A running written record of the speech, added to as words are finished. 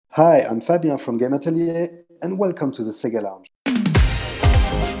Hi, I'm Fabien from Atelier, and welcome to the Sega Lounge.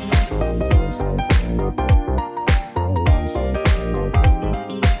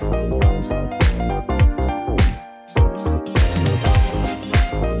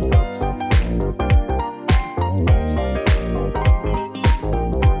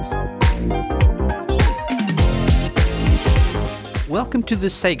 Welcome to the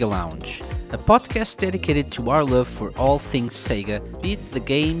Sega Lounge, a podcast dedicated to our love for all things Sega, be it the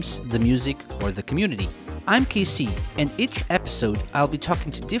games, the music, or the community. I'm KC, and each episode I'll be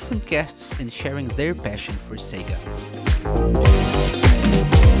talking to different guests and sharing their passion for Sega.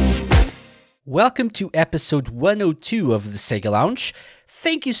 Welcome to episode 102 of the Sega Lounge.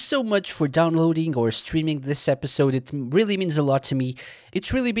 Thank you so much for downloading or streaming this episode. It really means a lot to me.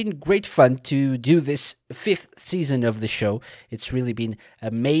 It's really been great fun to do this 5th season of the show. It's really been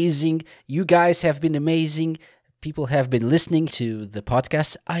amazing. You guys have been amazing. People have been listening to the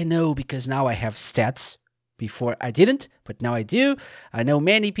podcast. I know because now I have stats. Before I didn't, but now I do. I know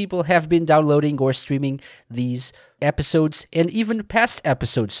many people have been downloading or streaming these episodes and even past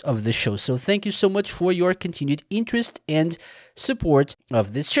episodes of the show. So thank you so much for your continued interest and support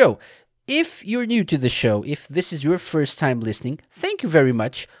of this show. If you're new to the show, if this is your first time listening, thank you very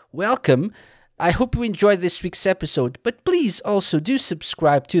much. Welcome. I hope you enjoyed this week's episode, but please also do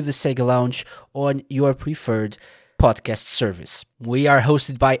subscribe to the Sega Lounge on your preferred podcast service. We are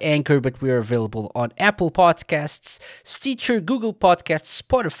hosted by Anchor, but we are available on Apple Podcasts, Stitcher, Google Podcasts,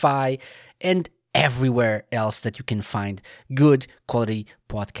 Spotify, and everywhere else that you can find good quality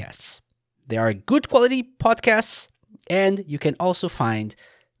podcasts. There are good quality podcasts, and you can also find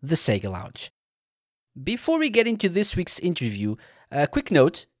the Sega Lounge. Before we get into this week's interview, a quick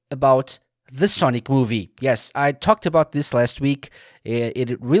note about the Sonic movie. Yes, I talked about this last week.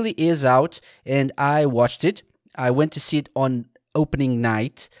 It really is out, and I watched it. I went to see it on opening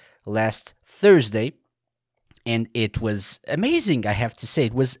night last Thursday, and it was amazing, I have to say.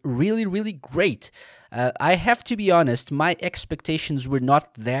 It was really, really great. I have to be honest, my expectations were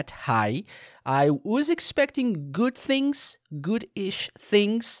not that high. I was expecting good things, good-ish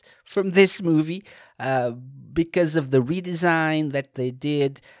things from this movie because of the redesign that they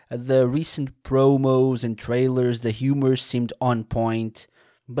did, the recent promos and trailers, the humor seemed on point,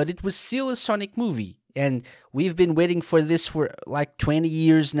 but it was still a Sonic movie. And we've been waiting for this for like 20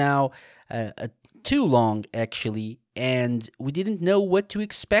 years now, too long actually, and we didn't know what to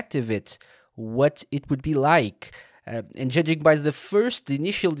expect of it, what it would be like. And judging by the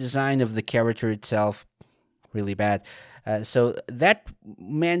initial design of the character itself, really bad. So that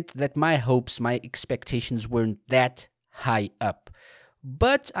meant that my hopes, my expectations weren't that high up.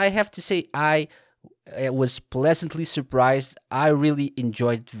 But I have to say, I was pleasantly surprised. I really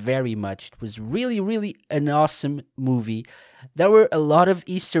enjoyed it very much. It was really, really an awesome movie. There were a lot of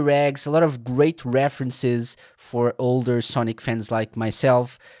Easter eggs, a lot of great references for older Sonic fans like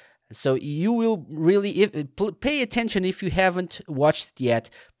myself. So you will really pay attention if you haven't watched it yet.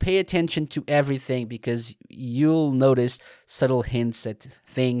 Pay attention to everything because you'll notice subtle hints at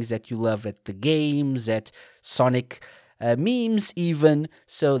things that you love at the games, at Sonic memes even,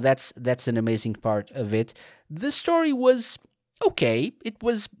 so that's an amazing part of it. The story was okay. It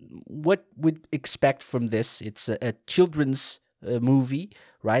was what we'd expect from this. It's a children's movie,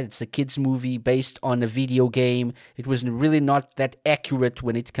 right? It's a kids movie based on a video game. It was really not that accurate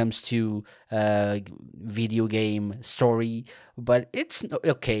when it comes to video game story, but it's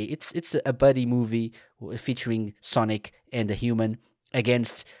okay. It's a buddy movie featuring Sonic and a human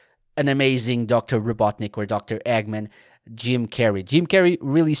against an amazing Dr. Robotnik or Dr. Eggman, Jim Carrey. Jim Carrey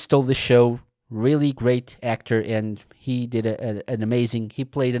really stole the show. Really great actor, and he did he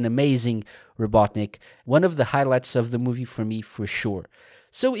played an amazing Robotnik. One of the highlights of the movie for me, for sure.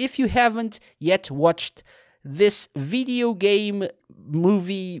 So if you haven't yet watched this video game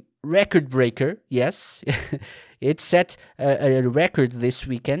movie record breaker, yes, it set a record this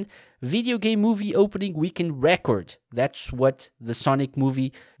weekend. Video game movie opening weekend record. That's what the Sonic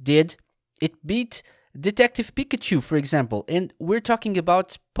movie did. It beat Detective Pikachu, for example, and we're talking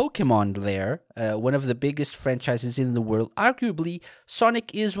about Pokemon there, one of the biggest franchises in the world. Arguably,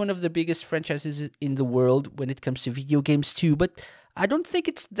 Sonic is one of the biggest franchises in the world when it comes to video games too, but I don't think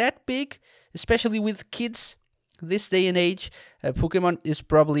it's that big, especially with kids this day and age. Pokemon is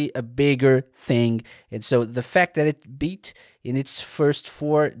probably a bigger thing, and so the fact that it beat in its first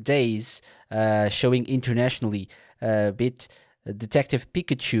 4 days, showing internationally, beat Detective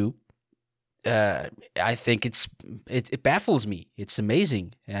Pikachu, I think it baffles me. It's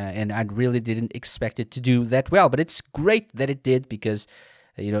amazing, and I really didn't expect it to do that well. But it's great that it did because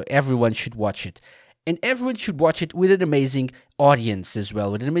everyone should watch it. And everyone should watch it with an amazing audience as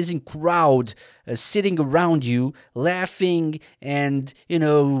well, with an amazing crowd sitting around you, laughing and,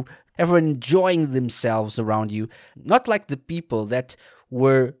 everyone enjoying themselves around you. Not like the people that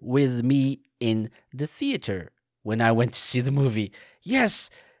were with me in the theater when I went to see the movie. Yes,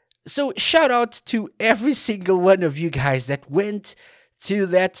 so shout out to every single one of you guys that went to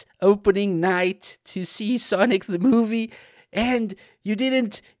that opening night to see Sonic the movie, and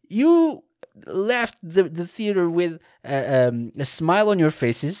you left the theater with a smile on your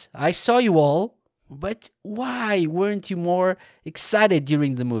faces. I saw you all, but why weren't you more excited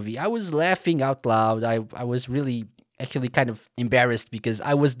during the movie? I was laughing out loud. I was really actually kind of embarrassed because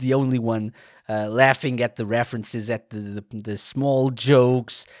I was the only one laughing at the references, at the small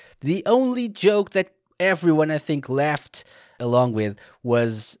jokes. The only joke that everyone, I think, laughed along with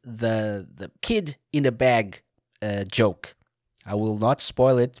was the kid in a bag joke. I will not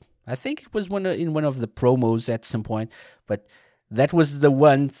spoil it. I think it was in one of the promos at some point, but that was the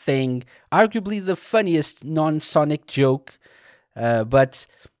one thing, arguably the funniest non-Sonic joke. But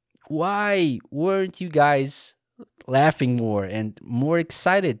why weren't you guys laughing more and more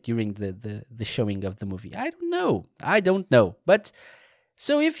excited during the showing of the movie? I don't know. But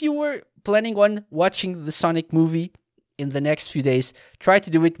so if you were planning on watching the Sonic movie in the next few days, try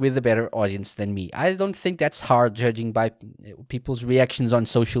to do it with a better audience than me. I don't think that's hard, judging by people's reactions on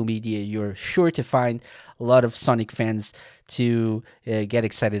social media. You're sure to find a lot of Sonic fans to get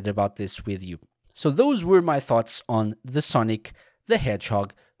excited about this with you. So those were my thoughts on the Sonic the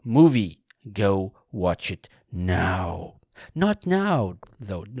Hedgehog movie. Go watch it now. Not now,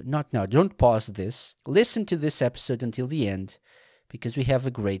 though. Not now. Don't pause this. Listen to this episode until the end, because we have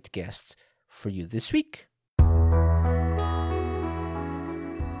a great guest for you this week.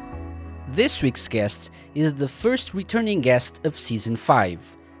 This week's guest is the first returning guest of Season 5.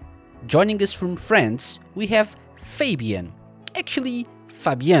 Joining us from France, we have Fabien. Actually,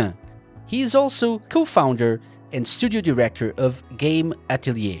 Fabien. He is also co-founder and studio director of Game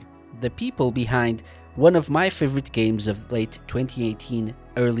Atelier, the people behind one of my favorite games of late 2018,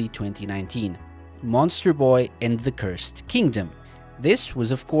 early 2019, Monster Boy and the Cursed Kingdom. This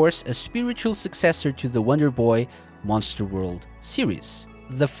was, of course, a spiritual successor to the Wonder Boy Monster World series.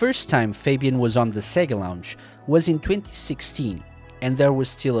 The first time Fabien was on the Sega Lounge was in 2016, and there was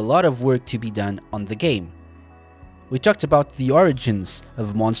still a lot of work to be done on the game. We talked about the origins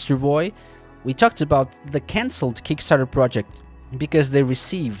of Monster Boy, we talked about the cancelled Kickstarter project because they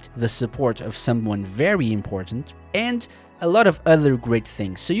received the support of someone very important, and a lot of other great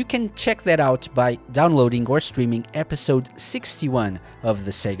things. So you can check that out by downloading or streaming episode 61 of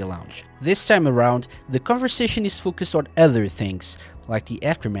the Sega Lounge. This time around, the conversation is focused on other things, like the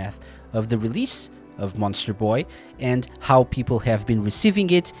aftermath of the release of Monster Boy and how people have been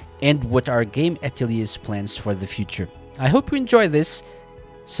receiving it and what are Game Atelier's plans for the future. I hope you enjoy this.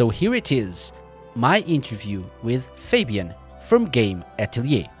 So here it is, my interview with Fabien from Game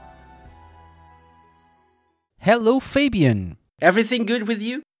Atelier. Hello, Fabien. Everything good with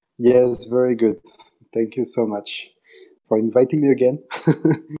you? Yes, very good. Thank you so much for inviting me again.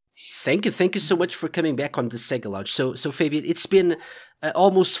 Thank you so much for coming back on the Sega Lounge. So Fabien, it's been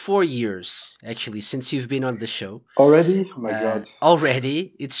almost 4 years, actually, since you've been on the show. Already? Oh my God.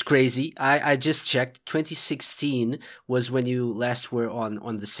 Already? It's crazy. I just checked. 2016 was when you last were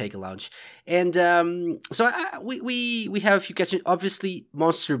on the Sega Lounge. And we have a few questions. Obviously,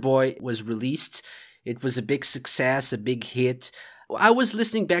 Monster Boy was released. It was a big success, a big hit. I was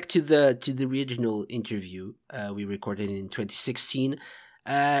listening back to the original interview we recorded in 2016,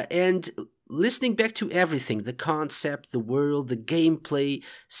 and listening back to everything, the concept, the world, the gameplay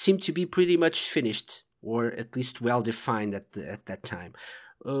seemed to be pretty much finished, or at least well defined at that time.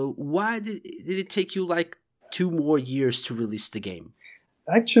 Why did it take you like 2 more years to release the game?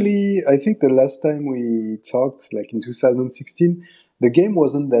 Actually, I think the last time we talked, like in 2016, the game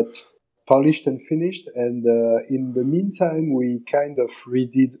wasn't that polished and finished, and in the meantime we kind of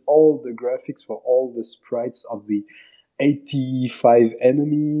redid all the graphics for all the sprites of the 85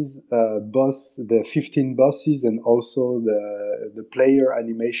 enemies, the 15 bosses, and also the player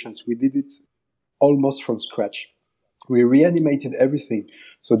animations. We did it almost from scratch. We reanimated everything.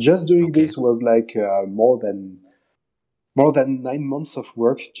 So just doing this was like more than 9 months of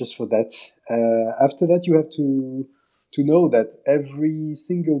work just for that. After that, you have to know that every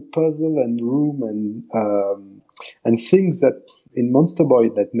single puzzle and room and things that in Monster Boy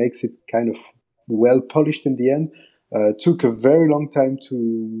that makes it kind of well polished in the end took a very long time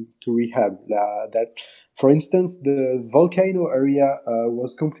to rehab. That, for instance, the volcano area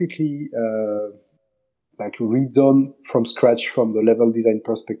was completely like redone from scratch from the level design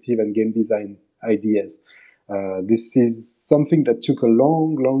perspective and game design ideas. This is something that took a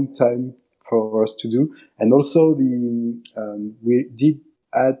long time for us to do, and also we did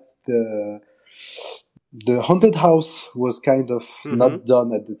add the haunted house was kind of not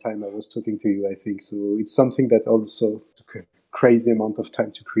done at the time I was talking to you, I think. So it's something that also took a crazy amount of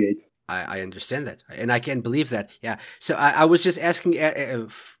time to create. I understand that, and I can believe that. Yeah. So I was just asking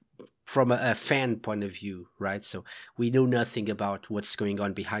from a fan point of view, right? So we know nothing about what's going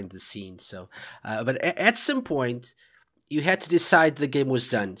on behind the scenes. So, but at some point, you had to decide the game was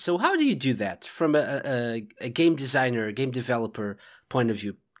done. So how do you do that from a game designer, a game developer point of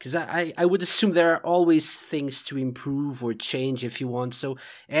view? Because I would assume there are always things to improve or change if you want. So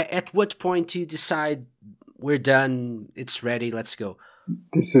at what point do you decide we're done, it's ready, let's go?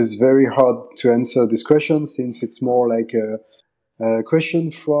 This is very hard to answer this question, since it's more like a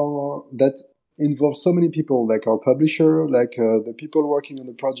question for that involves so many people, like our publisher, like the people working on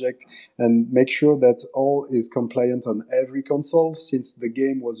the project, and make sure that all is compliant on every console, since the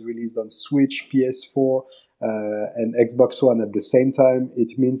game was released on Switch, PS4, and Xbox One at the same time.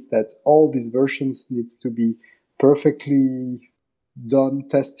 It means that all these versions needs to be perfectly done,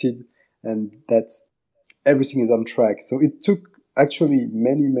 tested, and that everything is on track. So it took actually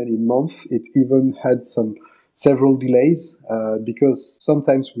many months. It even had several delays, because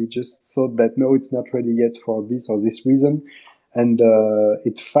sometimes we just thought that no, it's not ready yet for this or this reason, and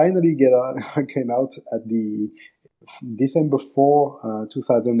it finally came out at the December 4,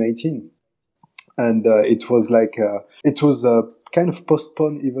 2018, and it was like it was kind of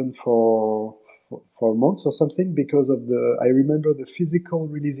postponed even for months or something, because of I remember the physical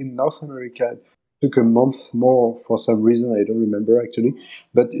release in North America took a month more for some reason. I don't remember actually,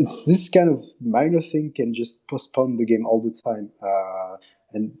 but it's this kind of minor thing can just postpone the game all the time.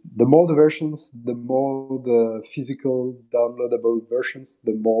 And the more the versions, the more the physical downloadable versions,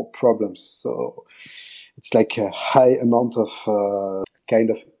 the more problems. So it's like a high amount of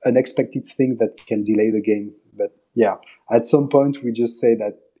kind of unexpected thing that can delay the game. But yeah, at some point we just say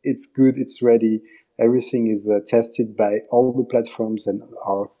that it's good, it's ready. Everything is tested by all the platforms and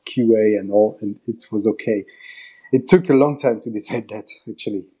our QA and all, and it was okay. It took a long time to decide that,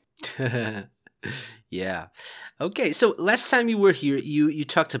 actually. Yeah. Okay. So last time you were here, you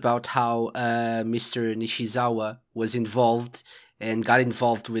talked about how Mr. Nishizawa was involved and got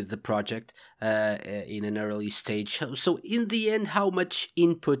involved with the project in an early stage. So in the end, how much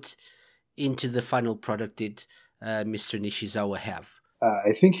input into the final product did Mr. Nishizawa have?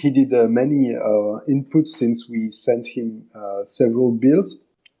 I think he did many inputs, since we sent him several builds,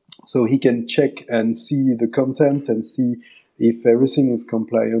 so he can check and see the content and see if everything is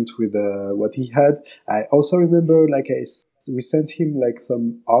compliant with what he had. I also remember, we sent him like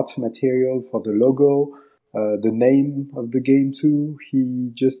some art material for the logo, the name of the game too.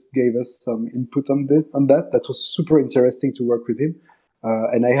 He just gave us some input on that. That was super interesting to work with him,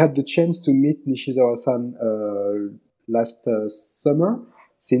 and I had the chance to meet Nishizawa-san last summer,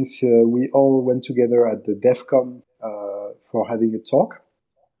 since we all went together at the DevCon for having a talk.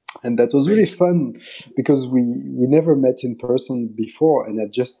 And that was really fun, because we never met in person before, and I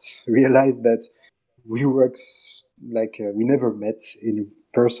just realized that we worked we never met in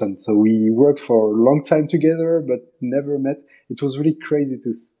person. So we worked for a long time together, but never met. It was really crazy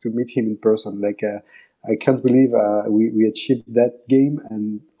to meet him in person. I can't believe we achieved that game,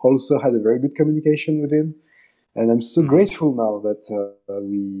 and also had a very good communication with him. And I'm so grateful now that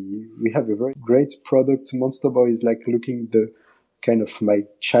we have a very great product. Monster Boy is like looking the kind of my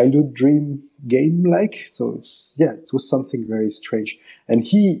childhood dream game like. So it was something very strange. And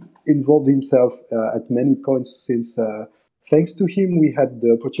he involved himself at many points, since thanks to him we had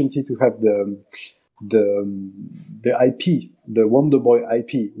the opportunity to have the IP, the Wonder Boy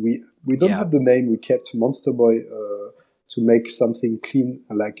IP. We don't have the name. We kept Monster Boy to make something clean,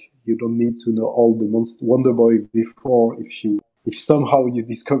 like. You don't need to know all the Wonder Boy before. If somehow you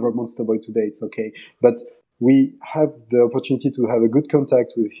discover Monster Boy today, it's okay. But we have the opportunity to have a good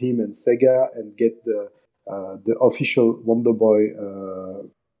contact with him and Sega and get the official Wonder Boy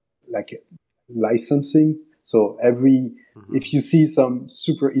licensing. So if you see some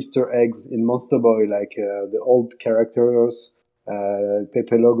super Easter eggs in Monster Boy, like the old characters,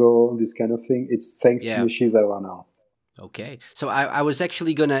 Pepe logo, this kind of thing, it's thanks to Nishizawa now. Okay, so I was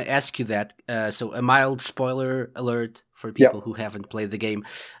actually going to ask you that. So a mild spoiler alert for people who haven't played the game,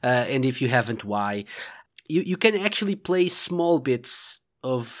 and if you haven't, why? You can actually play small bits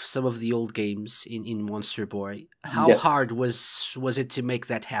of some of the old games in Monster Boy. How hard was it to make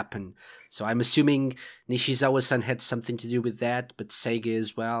that happen? So I'm assuming Nishizawa-san had something to do with that, but Sega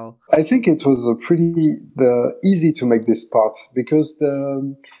as well. I think it was pretty easy to make this part, because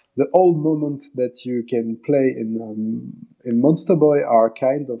the old moments that you can play in Monster Boy are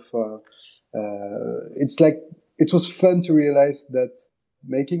kind of it's like it was fun to realize that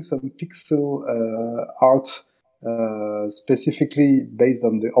making some pixel art specifically based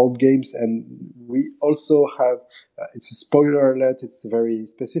on the old games, and we also have it's a spoiler alert, it's very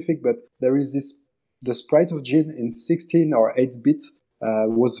specific, but there is this the sprite of Jin in 16 or 8-bit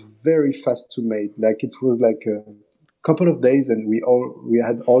was very fast to make. Like it was like a couple of days, and we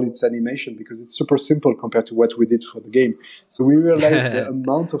had all its animation because it's super simple compared to what we did for the game. So we realized the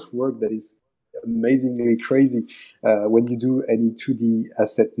amount of work that is amazingly crazy when you do any 2D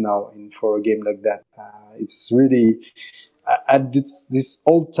asset now for a game like that. It's really at this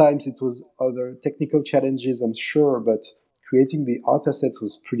old times it was other technical challenges, I'm sure, but creating the art assets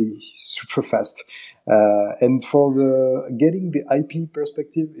was pretty super fast. And for the getting the IP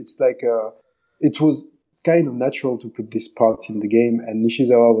perspective, it's like it was kind of natural to put this part in the game, and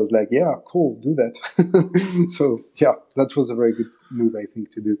Nishizawa was like, "Yeah, cool, do that." So yeah, that was a very good move, I think,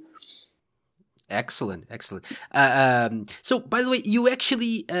 to do. Excellent, excellent. So, by the way, you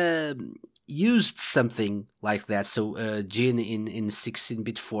actually used something like that. So, Jin in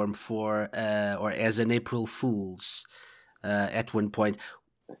 16-bit form for or as an April Fool's at one point.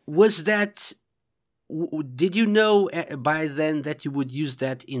 Was that? Did you know by then that you would use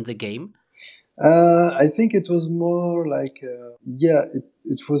that in the game? I think it was more like, yeah,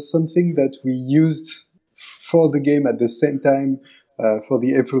 it was something that we used for the game at the same time for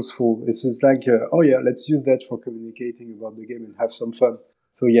the April's Fool. It's just like, oh yeah, let's use that for communicating about the game and have some fun.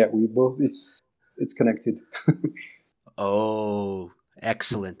 So yeah, we both, it's connected. Oh,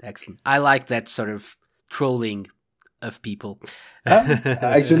 excellent, excellent. I like that sort of trolling of people.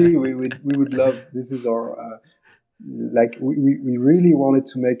 Actually, we would love, this is our, like we really wanted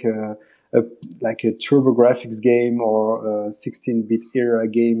to make a like a TurboGrafx game or a 16-bit era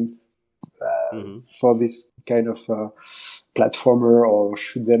game for this kind of platformer or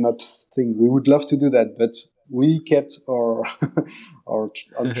shoot them up thing. We would love to do that, but we kept our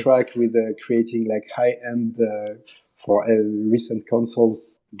on track with creating like high end for recent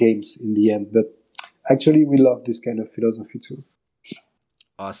consoles games in the end. But actually, we love this kind of philosophy too.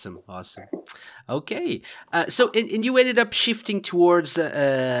 Awesome, awesome. Okay, so and you ended up shifting towards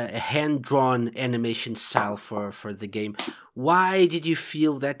a hand-drawn animation style for the game. Why did you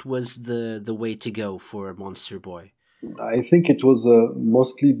feel that was the way to go for Monster Boy? I think it was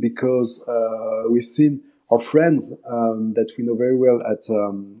mostly because we've seen our friends that we know very well at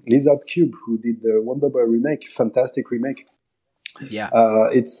Lizard Cube, who did the Wonder Boy remake, fantastic remake. Yeah,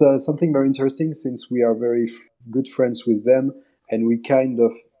 it's something very interesting since we are very good friends with them, and we kind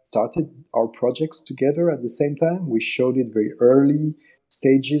of started our projects together at the same time. We showed it very early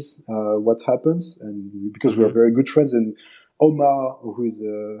stages what happens, and because we are very good friends, and Omar, who is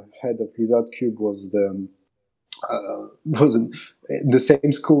the head of Lizard Cube, was wasn't the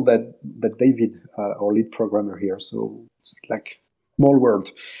same school that David, our lead programmer here. So it's like small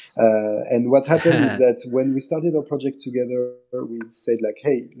world. And what happened is that when we started our project together, we said like,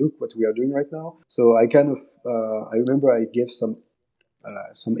 "Hey, look what we are doing right now." So I kind of I remember I gave some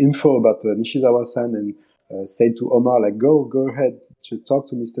info about Nishizawa-san and said to Omar like, "Go ahead to talk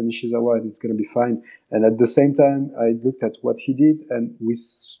to Mr. Nishizawa and it's going to be fine." And at the same time, I looked at what he did and we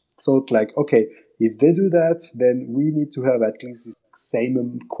thought like, okay, if they do that, then we need to have at least the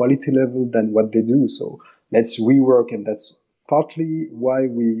same quality level than what they do. So let's rework, and that's partly why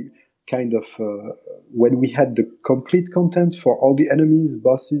we kind of, when we had the complete content for all the enemies,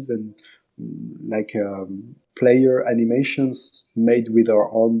 bosses, and like player animations made with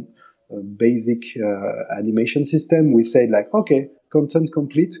our own basic animation system, we said like, okay, content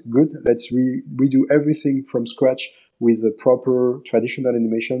complete, good. Let's redo everything from scratch with a proper traditional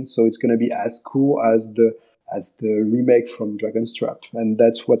animation, so it's going to be as cool as the remake from Dragon's Trap, and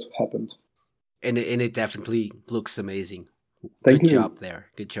that's what happened. and it definitely looks amazing. Thank Good you. job there.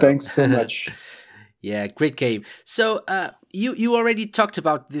 Good job. Thanks so much. Yeah, great game. So you already talked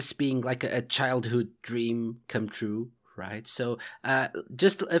about this being like a childhood dream come true, right? So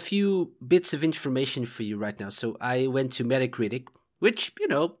just a few bits of information for you right now. So I went to Metacritic, which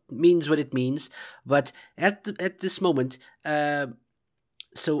means what it means. But at this moment,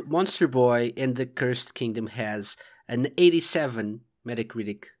 so Monster Boy and the Cursed Kingdom has an 87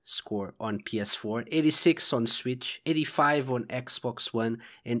 Metacritic score on PS4, 86 on Switch, 85 on Xbox One,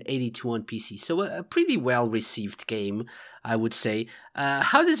 and 82 on PC. So a pretty well received game, I would say.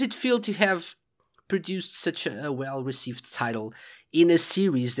 How does it feel to have produced such a well received title in a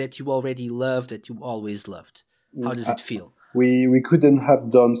series that you already loved, that you always loved? How does it feel? we couldn't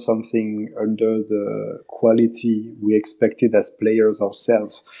have done something under the quality we expected as players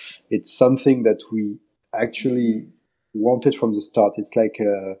ourselves. It's something that we actually wanted from the start. It's like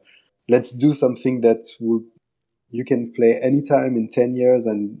let's do something that you can play anytime in 10 years,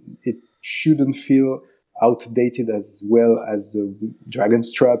 and it shouldn't feel outdated as well as the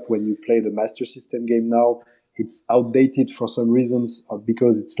Dragon's Trap when you play the Master System game now. It's outdated for some reasons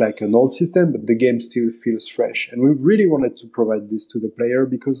because it's like an old system, but the game still feels fresh. And we really wanted to provide this to the player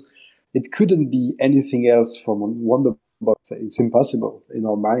because it couldn't be anything else from Wonderbox. It's impossible in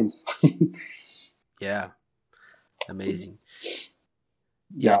our minds. Yeah, amazing.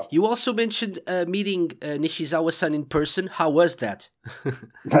 Yeah, You also mentioned meeting Nishizawa-san in person. How was that?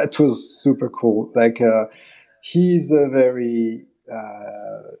 that was super cool. Like, he's a very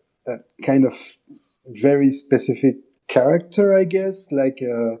kind of very specific character, I guess. Like,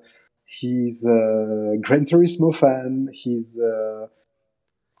 he's a Gran Turismo fan.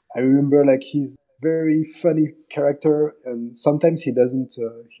 I remember, like, he's very funny character, and sometimes he doesn't.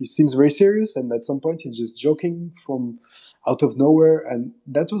 He seems very serious, and at some point he's just joking from out of nowhere, and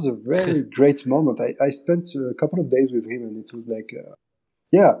that was a very great moment. I spent a couple of days with him, and it was like,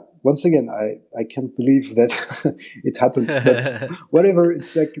 yeah. Once again, I can't believe that it happened, but whatever.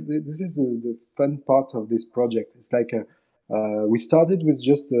 It's like this is the fun part of this project. It's like we started with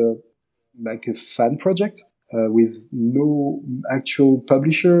just like a fan project with no actual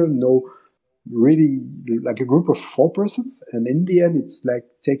publisher, no really like a group of 4 persons, and in the end, it's like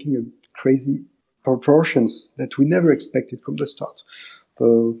taking a crazy proportions that we never expected from the start.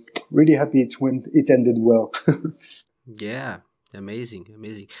 So really happy it ended well. Yeah, amazing,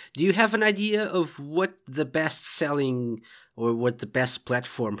 amazing. Do you have an idea of what the best selling or what the best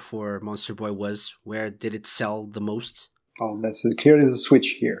platform for Monster Boy was? Where did it sell the most? Oh, that's clearly the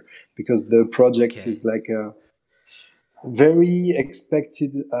switch here, because the project is like a very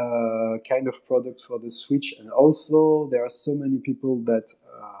expected kind of product for the Switch, and also there are so many people that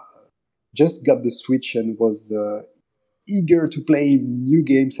just got the Switch and was eager to play new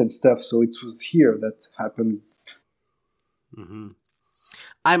games and stuff. So it was here that happened. Mm-hmm.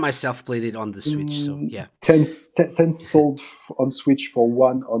 I myself played it on the Switch, so yeah. 10 sold on Switch for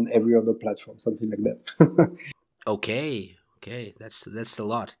 1 on every other platform, something like that. Okay, that's a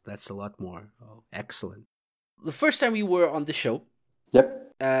lot. That's a lot more. Oh, excellent. The first time we were on the show,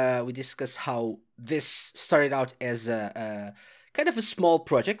 Yep. We discussed how this started out as a kind of a small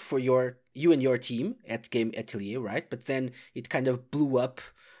project for you and your team at Game Atelier, right? But then it kind of blew up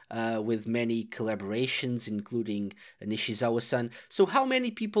with many collaborations, including Nishizawa-san. So how many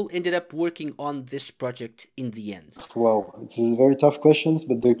people ended up working on this project in the end? Wow, it is very tough questions,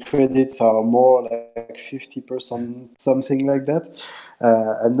 but the credits are more like 50%, something like that.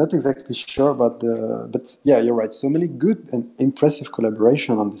 I'm not exactly sure about but yeah, you're right. So many good and impressive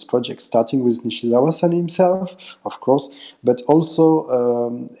collaboration on this project, starting with Nishizawa-san himself, of course, but also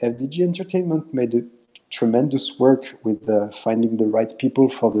FDG Entertainment made a tremendous work with finding the right people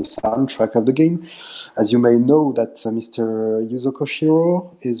for the soundtrack of the game. As you may know, that Mr. Yuzo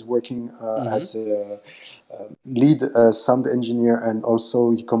Koshiro is working as a lead sound engineer, and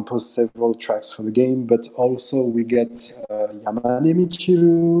also he composed several tracks for the game. But also we get Yamane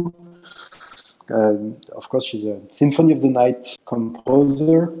Michiru. Of course, she's a Symphony of the Night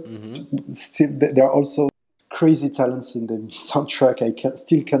composer. Still, there are also crazy talents in the soundtrack. I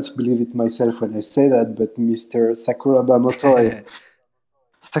still can't believe it myself when I say that, but Mr. Sakuraba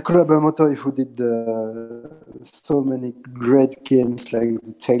Motoi, who did so many great games like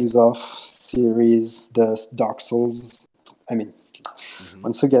the Tales of series, the Dark Souls. I mean,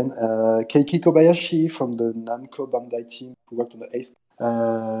 once again, Keiki Kobayashi from the Namco Bandai team who worked on the Ace.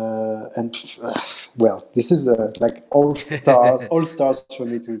 Well, this is like all stars for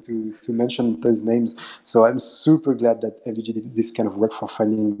me to mention those names. So I'm super glad that FDG did this kind of work for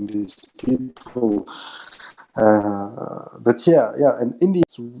finding these people. But yeah, and in the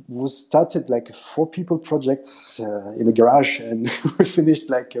end, we started like a 4-people project in a garage, and we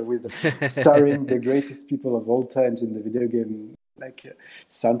finished like with starring the greatest people of all times in the video game, like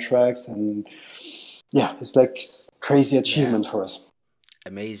soundtracks, and yeah, it's like crazy achievement for us.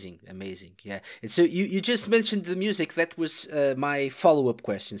 Amazing. Yeah. And so you just mentioned the music. That was my follow-up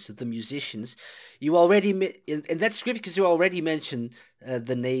question. So the musicians, you already, and that's great because you already mentioned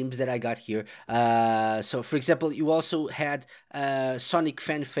the names that I got here. So for example, you also had Sonic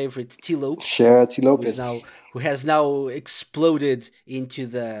fan favorite T. Lopes, who has now exploded into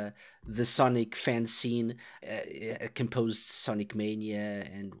the Sonic fan scene, composed Sonic Mania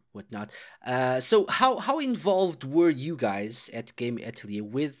and whatnot. So how involved were you guys at Game Atelier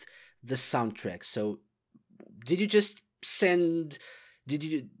with the soundtrack? So did you just send? Did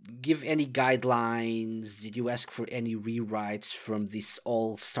you give any guidelines? Did you ask for any rewrites from this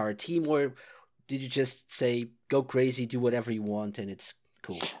all-star team, or did you just say go crazy, do whatever you want, and it's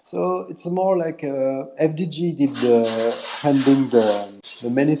cool? So it's more like FDG did handling the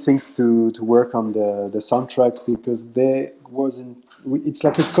many things to work on the soundtrack, because they wasn't. It's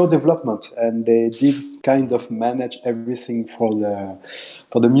like a co-development, and they did kind of manage everything for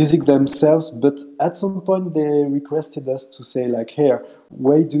the music themselves. But at some point, they requested us to say like, "Here,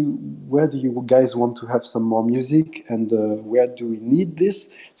 where do you guys want to have some more music, and where do we need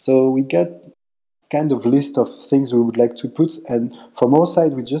this?" So we got kind of list of things we would like to put, and from our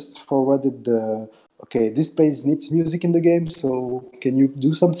side we just forwarded the, okay, this place needs music in the game, so can you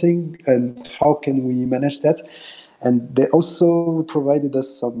do something, and how can we manage that? And they also provided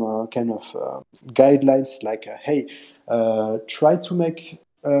us some kind of guidelines, like hey, try to make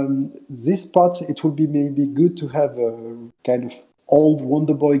this part, it would be maybe good to have a kind of old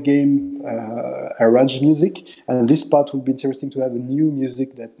Wonder Boy game arranged music, and this part would be interesting to have a new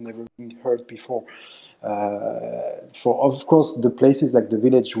music that never been heard before. For of course the places like the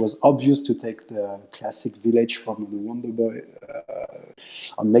village was obvious to take the classic village from the Wonder Boy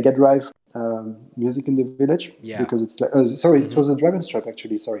on Mega Drive music in the village, Yeah. because it's like sorry, it was a Dragon's Trap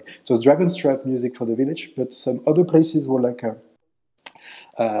actually. Sorry, it was Dragon's Trap music for the village, but some other places were like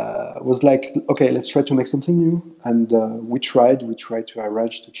was like, okay, let's try to make something new, and we tried to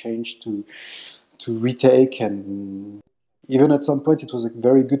arrange, to change, to retake, and even at some point it was a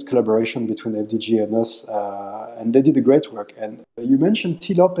very good collaboration between FDG and us, and they did a great work. And you mentioned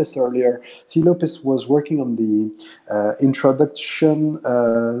T. Lopez earlier. T. Lopez was working on the introduction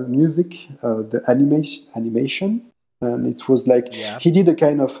music, the animation, and it was like Yeah. he did a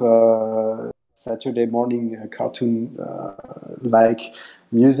kind of Saturday morning cartoon like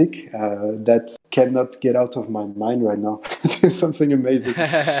music that cannot get out of my mind right now. It's something amazing.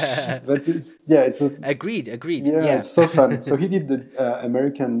 But it was. Agreed. Yeah, Yeah. it's so fun. So he did the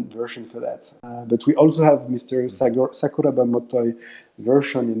American version for that. But we also have Mr. Sakuraba Motoi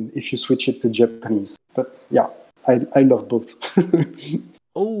version if you switch it to Japanese. But yeah, I love both.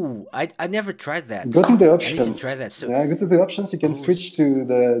 Oh, I never tried Go that. to the I need to try options. that. So, Yeah, go to the options. You can oh, switch to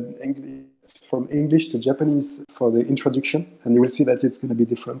the from English to Japanese for the introduction, and you will see that it's going to be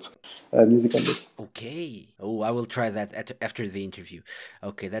different music on this. okay. Oh, I will try that after the interview.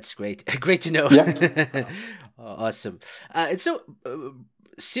 Okay, that's great. Great to know. Yeah. Awesome. And so,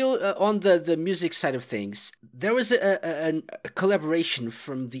 still on the music side of things, there was a collaboration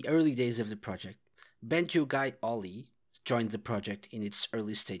from the early days of the project. Banjo guy Ollie joined the project in its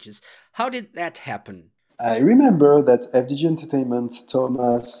early stages. How did that happen? I remember that FDG Entertainment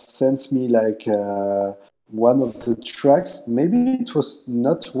Thomas sent me like one of the tracks. Maybe it was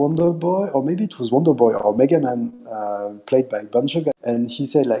not Wonder Boy, or maybe it was Wonder Boy or Mega Man, played by Banjo Guy. And he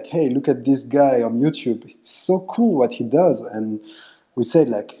said like, "Hey, look at this guy on YouTube. It's so cool what he does." And we said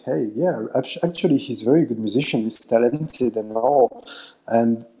like, "Hey, yeah, actually he's a very good musician. He's talented and all."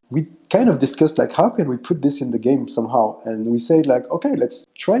 And we kind of discussed like, how can we put this in the game somehow? And we said like, okay, let's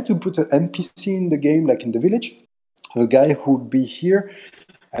try to put an NPC in the game, like in the village, a guy who would be here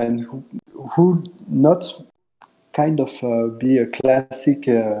and who not kind of be a classic.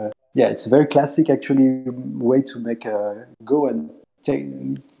 Yeah, it's a very classic actually way to make a go and take,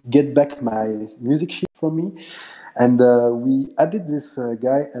 get back my music sheet from me. And we added this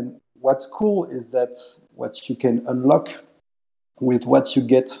guy. And what's cool is that what you can unlock with what you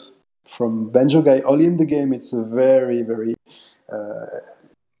get from Banjo Guy Oli in the game, it's a very, very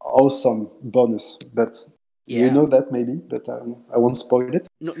awesome bonus. But you Yeah. know that maybe, but I won't spoil it.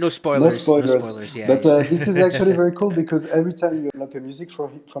 No No spoilers. No spoilers. spoilers. Yeah. But Yeah. this is actually very cool, because every time you unlock a music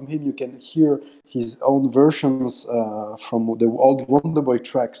from him, you can hear his own versions from the old Wonder Boy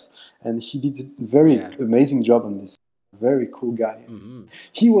tracks. And he did a very Yeah. amazing job on this. Very cool guy. Hmm.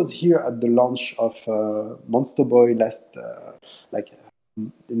 He was here at the launch of Monster Boy last, like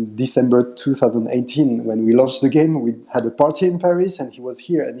in December 2018, when we launched the game. We had a party in Paris, and he was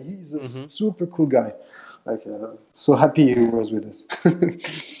here, and he's a Hmm. super cool guy. Like, so happy he Yeah. was with us.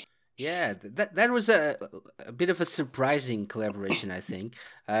 Yeah, that was a bit of a surprising collaboration, I think.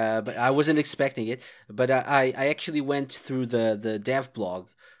 But I wasn't expecting it. But I actually went through the dev blog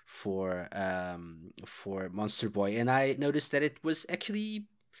for Monster Boy, and I noticed that it was actually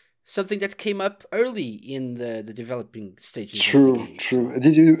something that came up early in the developing stages of the True, game. true.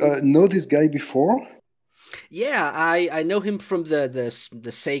 Did you know this guy before? Yeah, I know him from the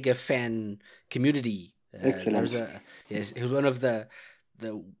Sega fan community. There's Excellent. a Yes, he was the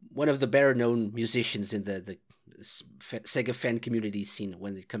one of the better known musicians in the Sega fan community scene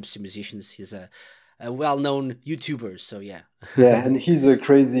when it comes to musicians. He's a well-known YouTubers. So yeah. Yeah, and he's a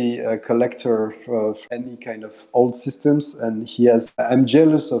crazy collector of any kind of old systems, and he has. I'm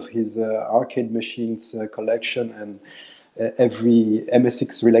jealous of his arcade machines collection and every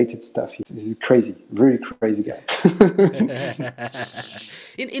MSX related stuff. He's crazy, very crazy guy.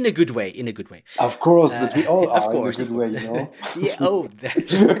 In a good way, in a good way. Of course, but we all Of are in a course, good of course. way, you know. Yeah. Oh,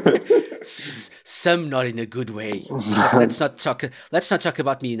 some not in a good way. But let's not talk. Let's not talk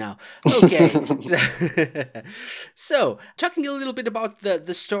about me now. Okay. So, talking a little bit about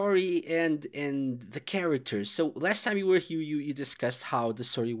the story and the characters. So, last time you were here, you discussed how the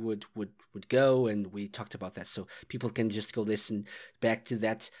story would go, and we talked about that. So people can just go listen back to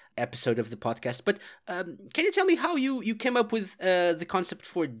that episode of the podcast. But can you tell me how you came up with the concept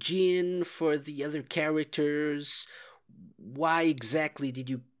for Jin, for the other characters? Why exactly did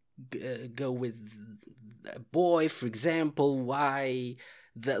you go with a boy, for example? Why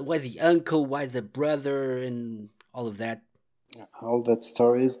the uncle? Why the brother? And all of that. All that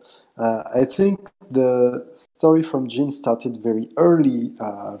stories. I think the story from Jin started very early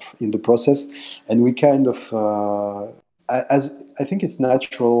in the process, and we kind of, as I think it's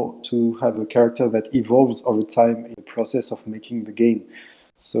natural to have a character that evolves over time in the process of making the game.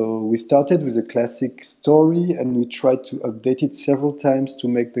 So we started with a classic story, and we tried to update it several times to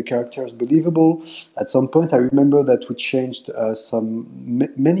make the characters believable. At some point, I remember that we changed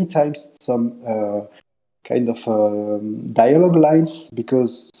many times some kind of dialogue lines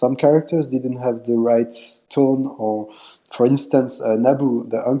because some characters didn't have the right tone, or for instance Nabu,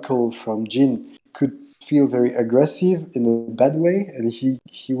 the uncle from Jin, could feel very aggressive in a bad way, and he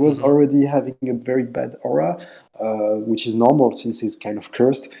was already having a very bad aura, which is normal since he's kind of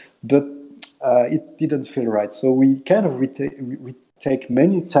cursed, but it didn't feel right. So we kind of retake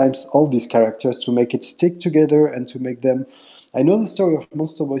many times all these characters to make it stick together and to make them. I know the story of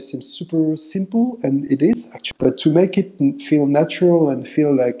Monster Boy seems super simple, and it is actually, but to make it feel natural and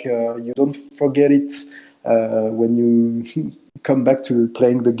feel like you don't forget it when you come back to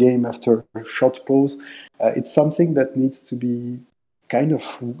playing the game after a short pause, it's something that needs to be kind of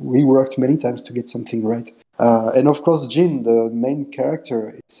reworked many times to get something right. And of course, Jin, the main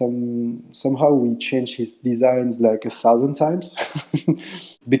character, somehow we changed his designs like 1,000 times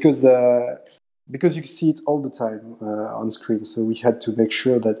because you see it all the time on screen. So we had to make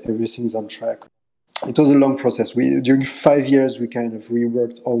sure that everything is on track. It was a long process. During 5 years, we kind of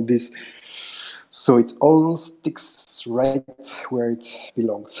reworked all this, so it all sticks right where it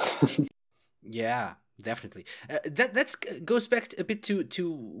belongs. Yeah, definitely. That goes back a bit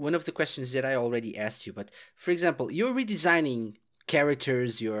to one of the questions that I already asked you. But for example, you're redesigning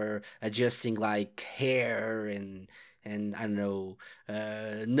characters, you're adjusting like hair and I don't know,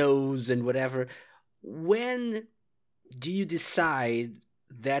 nose and whatever. When do you decide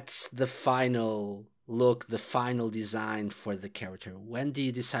that's the final look, the final design for the character? When do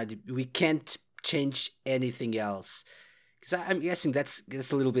you decide we can't change anything else? Because I'm guessing that's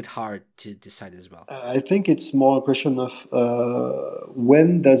a little bit hard to decide as well. I think it's more a question of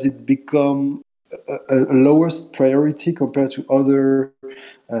when does it become a lowest priority compared to other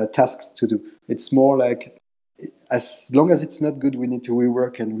tasks to do. It's more like, as long as it's not good, we need to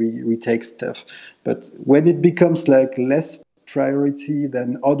rework and retake stuff. But when it becomes like less priority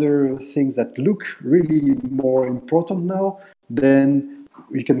than other things that look really more important now, then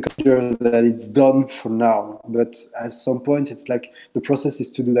we can consider that it's done for now. But at some point, it's like the process is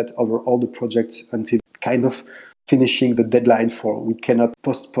to do that over all the projects until kind of finishing the deadline for we cannot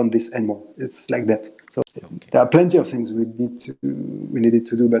postpone this anymore. It's like that. So there are plenty of things we needed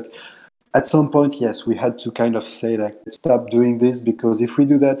to do, but at some point, yes, we had to kind of say like, stop doing this, because if we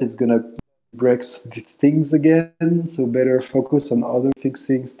do that, it's gonna break things again. So better focus on other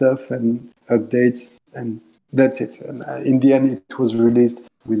fixing stuff and updates, and that's it. And in the end, it was released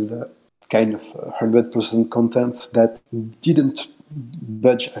with kind of 100% content that didn't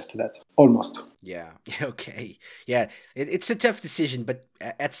budge after that, almost. Yeah. Okay. Yeah. It's a tough decision, but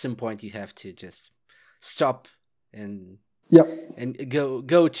at some point you have to just stop and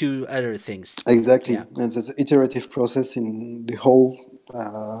go to other things. Exactly. Yeah. And it's an iterative process in the whole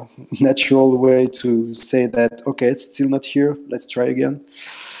natural way to say that, okay, it's still not here, let's try again.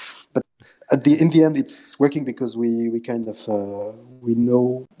 But in the end, it's working because we kind of we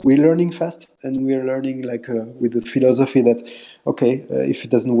know we're learning fast, and we're learning like with the philosophy that, okay, if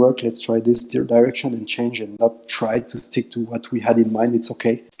it doesn't work, let's try this direction and change, and not try to stick to what we had in mind. It's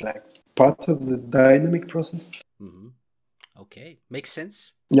okay. It's like part of the dynamic process. Mm-hmm. Okay, makes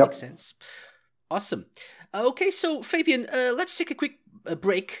sense. Yep. Makes sense. Awesome. Okay, so Fabien, let's take a quick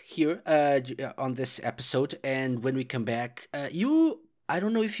break here on this episode, and when we come back, I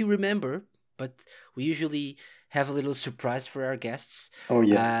don't know if you remember, but we usually have a little surprise for our guests. Oh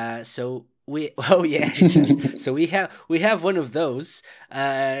yeah. Oh yeah, it does. So we have one of those.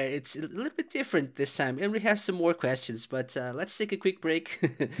 It's a little bit different this time, and we have some more questions. But let's take a quick break,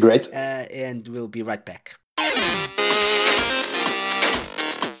 Great. And we'll be right back.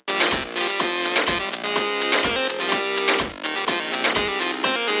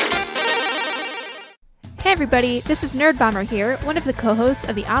 Hey everybody, this is Nerd Bomber here, one of the co-hosts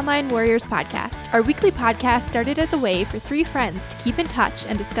of the Online Warriors podcast. Our weekly podcast started as a way for three friends to keep in touch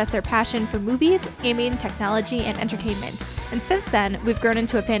and discuss their passion for movies, gaming, technology, and entertainment. And since then, we've grown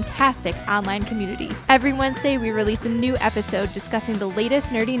into a fantastic online community. Every Wednesday, we release a new episode discussing the latest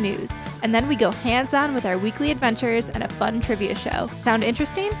nerdy news, and then we go hands-on with our weekly adventures and a fun trivia show. Sound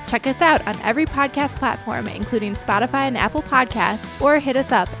interesting? Check us out on every podcast platform, including Spotify and Apple Podcasts, or hit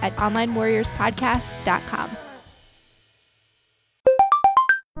us up at onlinewarriorspodcast.com.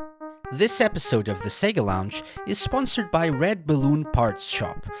 This episode of the Sega Lounge is sponsored by Red Balloon Parts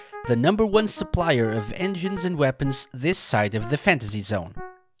Shop, the #1 supplier of engines and weapons this side of the Fantasy Zone.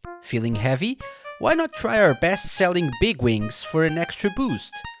 Feeling heavy? Why not try our best-selling Big Wings for an extra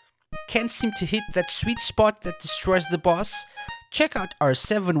boost? Can't seem to hit that sweet spot that destroys the boss? Check out our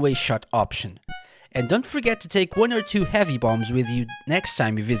 7-way shot option. And don't forget to take 1 or 2 heavy bombs with you next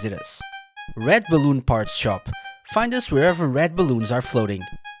time you visit us. Red Balloon Parts Shop. Find us wherever red balloons are floating.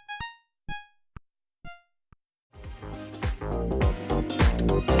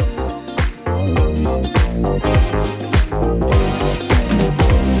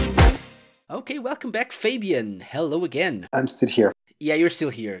 Okay, welcome back, Fabien. Hello again. I'm still here. Yeah, you're still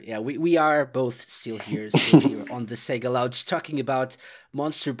here. Yeah, we are both still here on the Sega Lounge talking about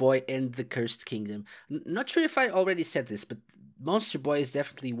Monster Boy and the Cursed Kingdom. Not sure if I already said this, but Monster Boy is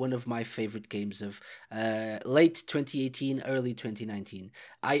definitely one of my favorite games of late 2018, early 2019.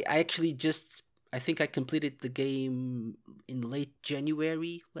 I actually I think I completed the game in late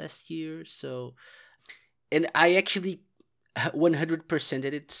January last year, so... And I actually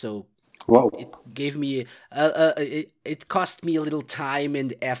 100%ed it, so... Wow. It gave me it cost me a little time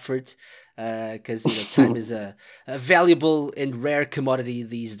and effort, because time is a valuable and rare commodity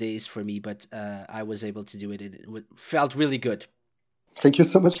these days for me. But I was able to do it, and it felt really good. Thank you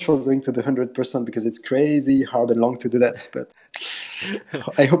so much for going to the 100% because it's crazy hard and long to do that. But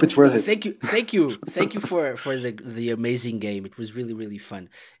I hope it's worth it. Thank you for the amazing game. It was really fun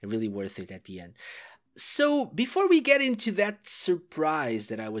and really worth it at the end. So before we get into that surprise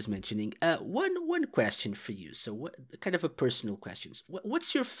that I was mentioning, one question for you. So what kind of a personal question?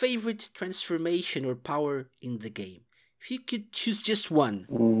 What's your favorite transformation or power in the game? If you could choose just one.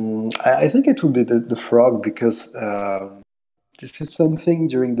 I think it would be the frog, because this is something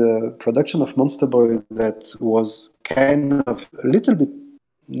during the production of Monster Boy that was kind of a little bit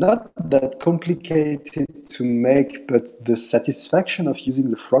not that complicated to make, but the satisfaction of using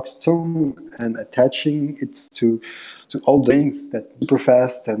the frog's tongue and attaching it to all the things that super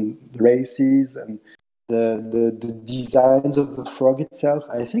fast and the races and the designs of the frog itself.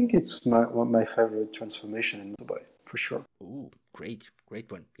 I think it's one of my favorite transformation in Monster Boy, for sure. Ooh, great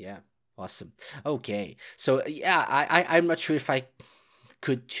one. Yeah, awesome. Okay, so yeah, I'm not sure if I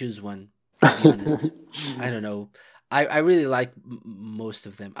could choose one, to be honest. I don't know. I really like most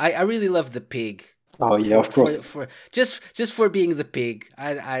of them. I really love the pig. Oh yeah, of course. For just for being the pig.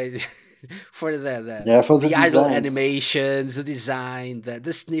 I for the idle animations, the design,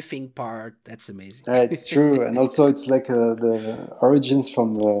 the sniffing part. That's amazing. Yeah, it's true, and also it's like the origins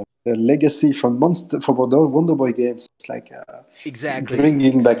from the legacy from Wonder Boy games. It's like exactly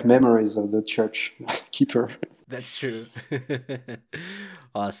bringing back memories of the church keeper. That's true.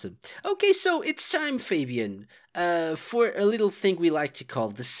 Awesome. Okay, so it's time, Fabien, for a little thing we like to call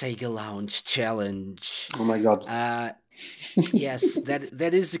the Sega Lounge Challenge. Oh my god. Yes,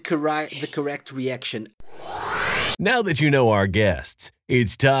 that is the correct reaction. Now that you know our guests,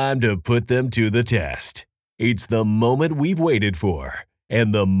 it's time to put them to the test. It's the moment we've waited for,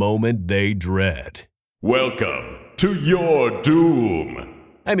 and the moment they dread. Welcome to your doom.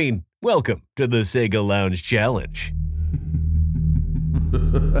 I mean, welcome to the Sega Lounge Challenge.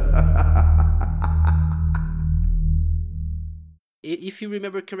 If you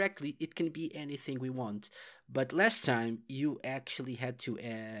remember correctly, it can be anything we want. But last time, you actually had to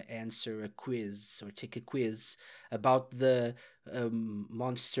answer a quiz or take a quiz about the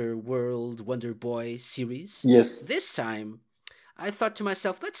Monster World Wonder Boy series. Yes. This time, I thought to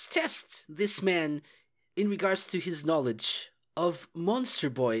myself, let's test this man in regards to his knowledge of Monster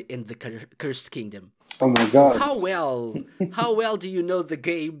Boy in the Cursed Kingdom. Oh my god. So how well do you know the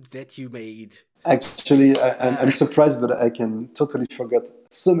game that you made? Actually, I'm surprised, but I can totally forget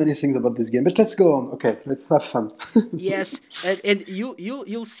so many things about this game. But let's go on. Okay, let's have fun. Yes, and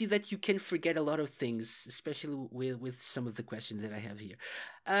you'll see that you can forget a lot of things, especially with some of the questions that I have here.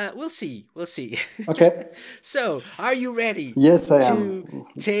 We'll see. We'll see. Okay. So, are you ready? Yes, I to am.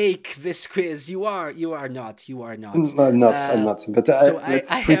 take this quiz? You are. You are not. You are not. No, I'm not. I'm not. But So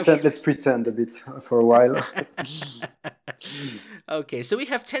let's I pretend. have. Let's pretend a bit for a while. Okay, so we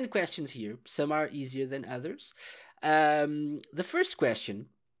have 10 questions here. Some are easier than others. The first question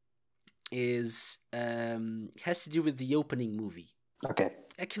is has to do with the opening movie. Okay.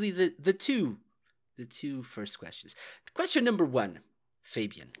 Actually, the two first questions. Question number 1,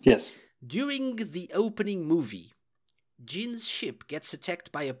 Fabien. Yes. During the opening movie, Jin's ship gets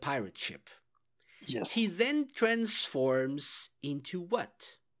attacked by a pirate ship. Yes. He then transforms into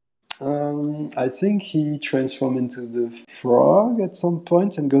what? I think he transforms into the frog at some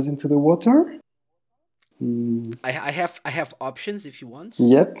point and goes into the water. I have options if you want.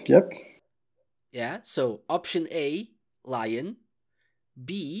 Yep. Yeah, so option A, lion,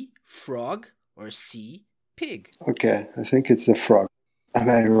 B, frog, or C, pig. Okay, I think it's a frog. Am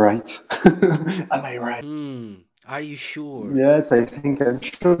I right? Am I right? Are you sure? Yes, I think I'm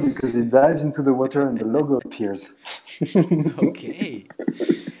sure because it dives into the water and the logo appears. Okay.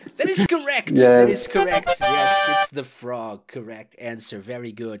 That is correct. Yes. That is correct. Yes, it's the frog. Correct answer.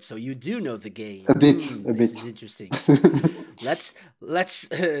 Very good. So you do know the game. A bit. This is interesting. Let's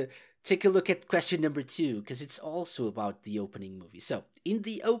take a look at question number 2 because it's also about the opening movie. So in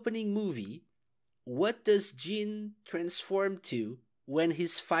the opening movie, what does Jin transform to when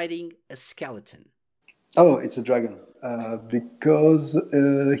he's fighting a skeleton? Oh, it's a dragon. Because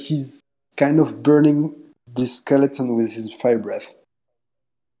he's kind of burning this skeleton with his fire breath.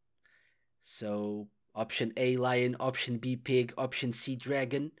 So option A, lion, option B, pig, option C,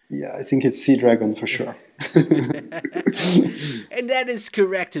 dragon. Yeah, I think it's sea dragon for sure. And that is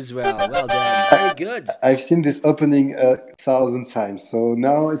correct as well. Well done. Very good. I've seen this opening 1,000 times, so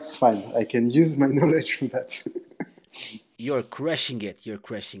now it's fine. I can use my knowledge from that. You're crushing it. You're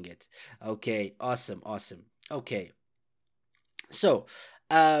crushing it. Okay, awesome. Okay. So,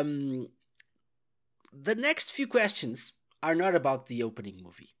 the next few questions are not about the opening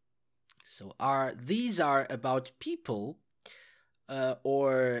movie. So these are about people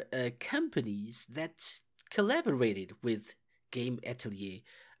or companies that collaborated with Game Atelier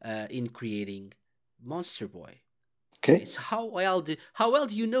in creating Monster Boy. Okay. So how well do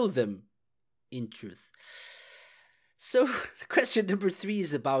you know them, in truth? So question number 3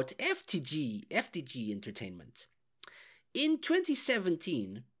 is about FDG Entertainment. In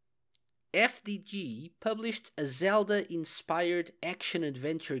 2017, FDG published a Zelda-inspired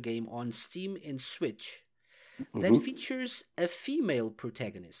action-adventure game on Steam and Switch that features a female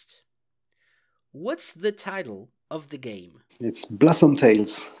protagonist. What's the title of the game? It's Blossom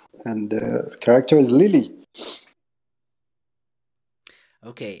Tales, and the character is Lily.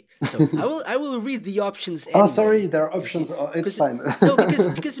 Okay, so I will read the options anyway. Oh, sorry, there are options. It's fine. No,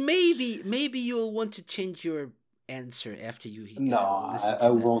 because maybe you'll want to change your answer after you hear. No, I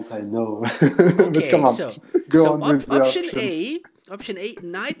won't. I know. Okay, but come on, go on with the option options. Option A,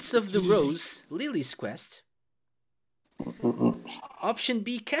 Knights of the Rose, Lily's Quest. Option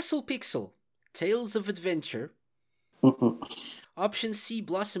B, Castle Pixel, Tales of Adventure. Option C,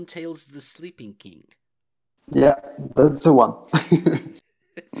 Blossom Tales, The Sleeping King. Yeah, that's the one.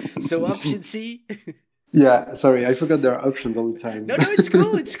 So option C. Yeah, sorry, I forgot there are options all the time. No, it's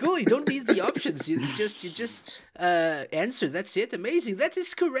cool. It's cool. You don't need the options. You just answer. That's it. Amazing. That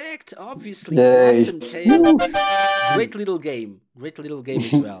is correct. Obviously, Yay. Blossom Tales. Great little game. Great little game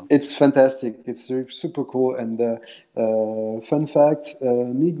as well. It's fantastic. It's super cool. And fun fact: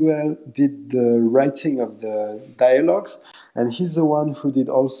 Miguel did the writing of the dialogues, and he's the one who did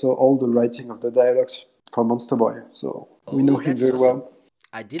also all the writing of the dialogues for Monster Boy. So we know him very well.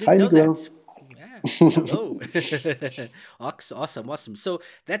 I didn't Hi, know Miguel. that. Hello. Awesome. So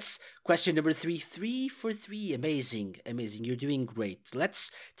that's question number 3. 3 for 3. Amazing. You're doing great.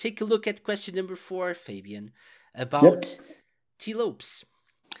 Let's take a look at question number 4, Fabien, about T-Lopes.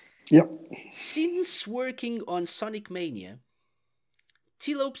 Yep. Since working on Sonic Mania,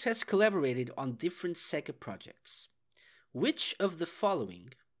 T-Lopes has collaborated on different Sega projects. Which of the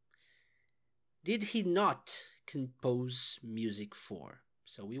following did he not compose music for?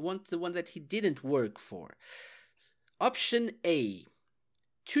 So we want the one that he didn't work for. Option A,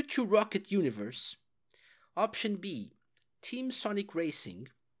 Choo Choo Rocket Universe. Option B, Team Sonic Racing.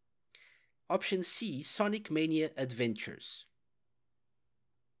 Option C, Sonic Mania Adventures.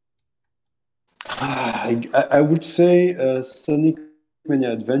 I would say Sonic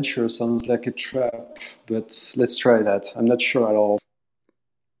Mania Adventure sounds like a trap, but let's try that. I'm not sure at all.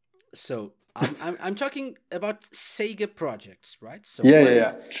 So I'm talking about Sega projects, right? So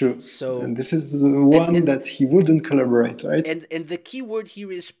Yeah, true. So and this is one that he wouldn't collaborate, right? And the keyword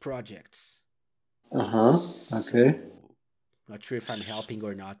here is projects. Okay. Not sure if I'm helping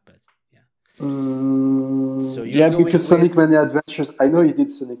or not, but yeah. So because Sonic Mania Adventures, I know he did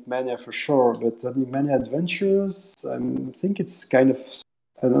Sonic Mania for sure, but Sonic Mania Adventures, I think it's kind of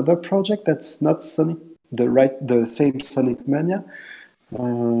another project that's not Sonic, the same Sonic Mania.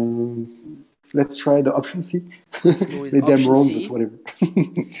 Let's try the option C. Maybe I'm wrong, but whatever.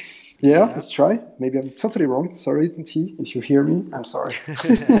 Yeah, let's try. Maybe I'm totally wrong. Sorry, T, if you hear me, I'm sorry.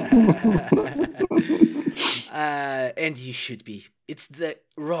 And you should be. It's the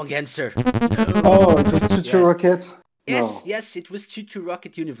wrong answer. No. Oh, it was Choo Rocket? Yes, it was Choo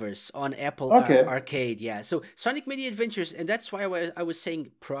Rocket Universe on Apple Arcade. Yeah, so Sonic Mini Adventures, and that's why I was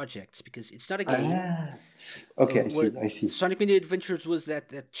saying projects, because it's not a game. Okay, I see. Sonic Mini Adventures was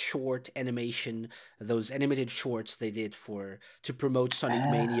that short animation, those animated shorts they did to promote Sonic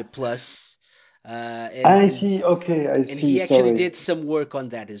Mania Plus. I see. Okay, I see. And he actually did some work on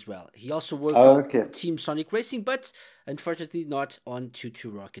that as well. He also worked on Team Sonic Racing, but unfortunately not on Choo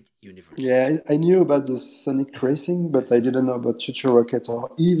Rocket Universe. Yeah, I knew about the Sonic Racing, but I didn't know about Choo Rocket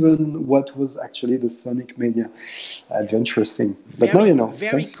or even what was actually the Sonic Mania Adventures thing. But now you know.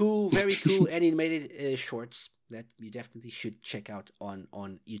 Very cool animated shorts that you definitely should check out on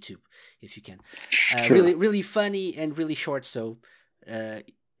YouTube if you can. Sure. Really funny and really short, so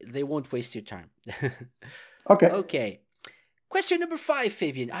they won't waste your time. Okay. Question number 5,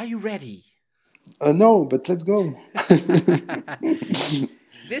 Fabien. Are you ready? No, but let's go.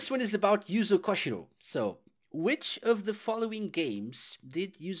 This one is about Yuzo Koshiro. So, which of the following games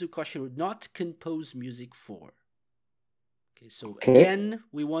did Yuzo Koshiro not compose music for? Okay, so again,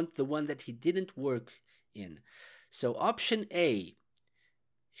 we want the one that he didn't work in. So, option A,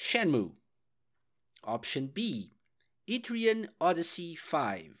 Shenmue. Option B, Etrian Odyssey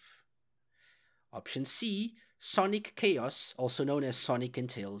 5. Option C, Sonic Chaos, also known as Sonic and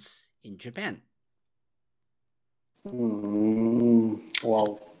Tails in Japan.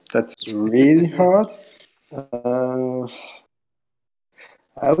 Wow, that's really hard.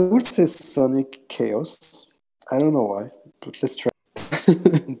 I would say Sonic Chaos. I don't know why, but let's try.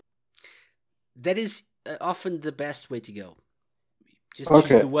 That is often the best way to go. Just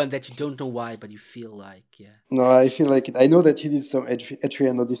choose the one that you don't know why, but you feel like, yeah. No, I feel like it. I know that he did some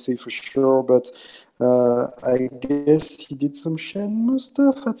Etrian Odyssey for sure, but I guess he did some Shenmue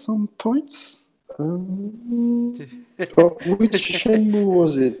stuff at some point. Which Shenmue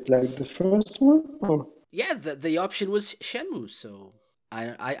was it? Like the first one? Or? Yeah, the option was Shenmue, so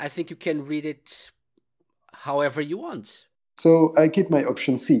I think you can read it however you want. So I keep my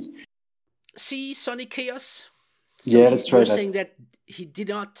option C. C, Sonic Chaos? So yeah, let's try that. You're saying that he did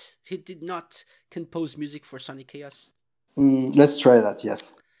not compose music for Sonic Chaos? Let's try that,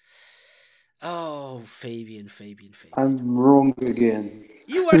 yes. Oh, Fabien. I'm wrong again.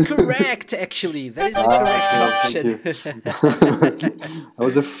 You are correct, actually. That is the correct option. I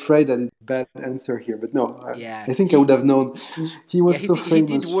was afraid that it's a bad answer here, but no. I think I would have known. He was so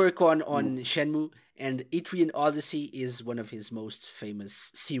famous. He did work on Shenmue, and Etrian Odyssey is one of his most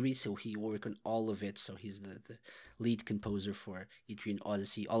famous series, so he worked on all of it. So he's the lead composer for Etrian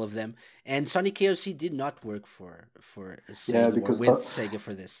Odyssey, all of them. And Sonic Chaos, he did not work for Sega or with Sega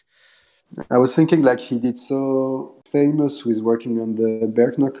for this. I was thinking like he did so famous with working on the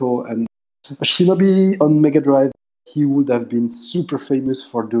Bare Knuckle and Shinobi on Mega Drive. He would have been super famous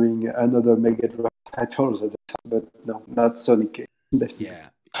for doing another Mega Drive titles at the time, but no, not Sonic. Definitely. Yeah.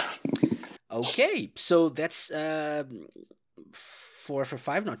 Okay, so that's 4 for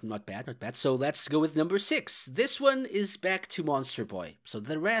 5. Not bad. So let's go with number 6. This one is back to Monster Boy. So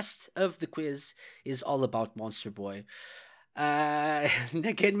the rest of the quiz is all about Monster Boy. And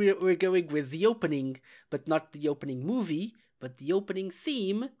again, we're going with the opening, but not the opening movie, but the opening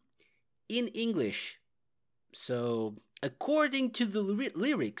theme in English. So, according to the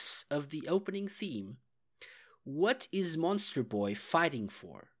lyrics of the opening theme, what is Monster Boy fighting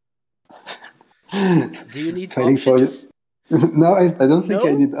for? Do you need options? No, I don't think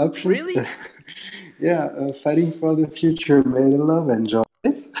I need options. Really? Yeah, fighting for the future. May the love enjoy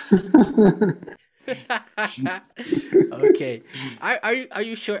it. Okay. Are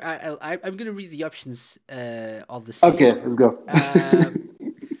you sure? I'm gonna read the options all the same. Okay, let's go.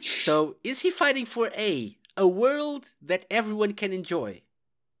 So, is he fighting for A world that everyone can enjoy?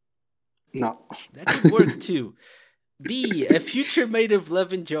 No. That could work too. B, a future made of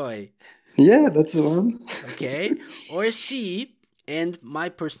love and joy. Yeah, that's the one. Okay. Or C, And my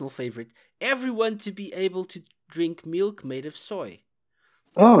personal favorite, everyone to be able to drink milk made of soy.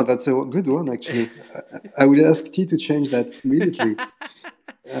 Oh, that's a good one, actually. I would ask T to change that immediately.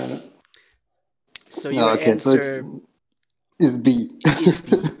 So your Okay, so answer it's B. is B.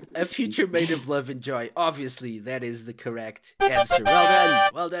 A future made of love and joy. Obviously, that is the correct answer. Well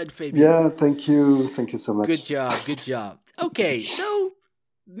done. Well done, Fabien. Yeah, thank you. Thank you so much. Good job. Good job. Okay, so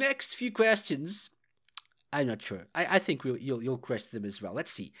next few questions. I'm not sure. I think you'll crush them as well.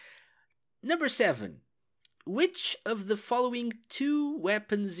 Let's see. Number 7. Which of the following 2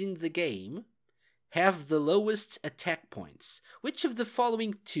 weapons in the game have the lowest attack points? Which of the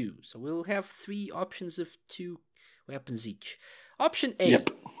following 2? So we'll have 3 options of 2 weapons each. Option A, Yep.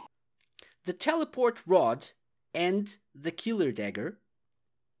 the teleport rod and the killer dagger.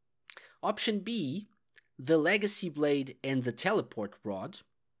 Option B, the legacy blade and the teleport rod.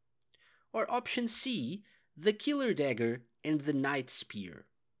 Or option C, the killer dagger and the knight spear.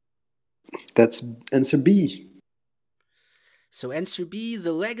 That's answer B. So answer B,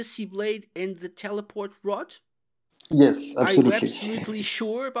 the legacy blade and the teleport rod? Yes, absolutely. Are you absolutely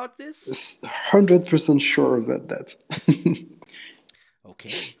sure about this? 100% sure about that.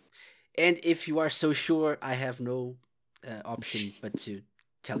 Okay. And if you are so sure, I have no option but to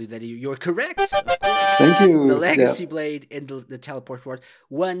tell you that you're correct. Of course. Thank you. The legacy blade and the teleport rod,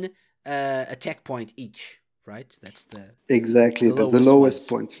 1 attack point each, right? That's exactly. That's the lowest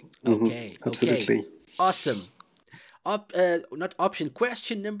point. Okay. Absolutely. Okay. Awesome. Not option.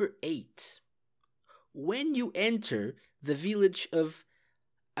 Question number 8. When you enter the village of,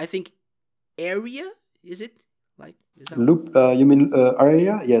 I think, area, is it? Is that Loop? You mean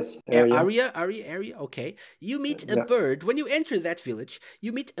area? Yes, area. Area. Okay. You meet a bird. When you enter that village,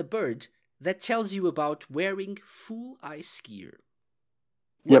 you meet a bird that tells you about wearing full ice gear.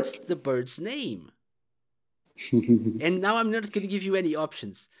 What's the bird's name? And now I'm not going to give you any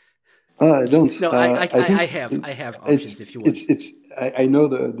options. I don't. No, I have options if you want. I know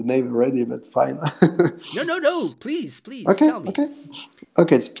the name already, but fine. No. Please, okay, tell me.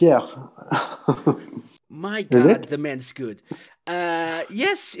 Okay, it's Pierre. My God, the man's good.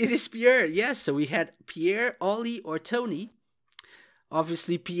 Yes, it is Pierre. Yes, so we had Pierre, Ollie, or Tony.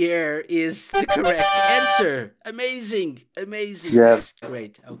 Obviously, Pierre is the correct answer. Amazing. Yes.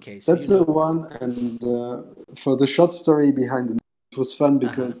 Great. Okay. So that's the one. And for the short story behind it was fun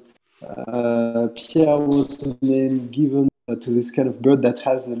because Pierre was the name given to this kind of bird that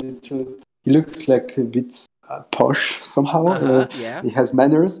has a little... He looks like a bit posh somehow. Yeah. He has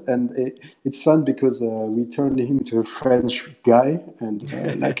manners, and it's fun because we turned him into a French guy and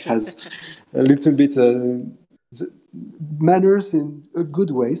has a little bit manners in a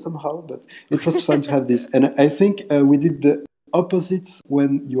good way somehow. But it was fun to have this, and I think we did the opposite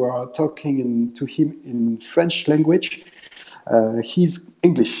when you are talking to him in French language. He's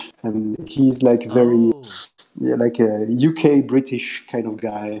English, and he's like very like a UK British kind of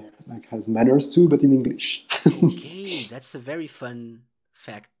guy. Like has manners too, but in English. Okay, that's a very fun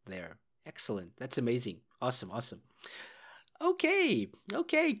fact there. Excellent. That's amazing. Awesome. Okay.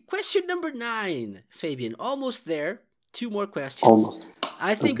 Question number 9, Fabien. Almost there. 2 more questions. Almost.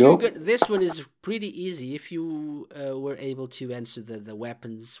 I think you're good. This one is pretty easy. If you were able to answer the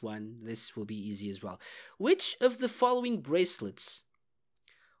weapons one, this will be easy as well. Which of the following bracelets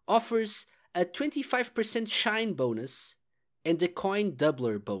offers a 25% shine bonus and a coin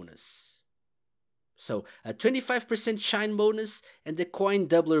doubler bonus? So, a 25% shine bonus and a coin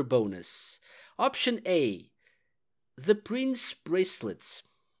doubler bonus. Option A, the Prince bracelet.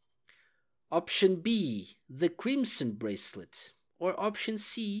 Option B, the Crimson bracelet. Or option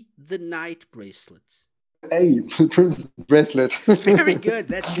C, the Knight bracelet. A, Prince bracelet. Very good,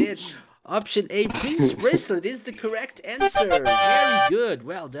 that's it. Option A, Prince bracelet is the correct answer. Very good,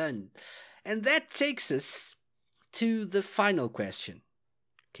 well done. And that takes us to the final question.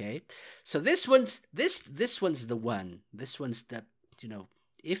 Okay, so this one's the one. This one's the,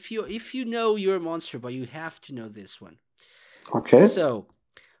 if you know your Monster Boy, you have to know this one. Okay. So,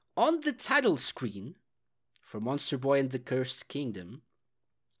 on the title screen for Monster Boy and the Cursed Kingdom,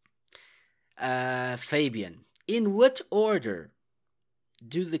 Fabien, in what order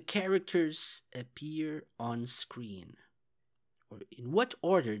do the characters appear on screen? Or in what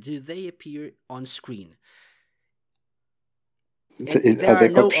order do they appear on screen? There are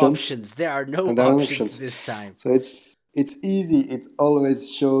no options. There are no options this time. So it's easy. It always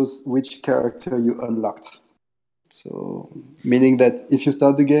shows which character you unlocked. So meaning that if you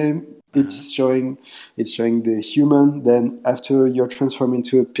start the game, it's showing the human. Then after you're transformed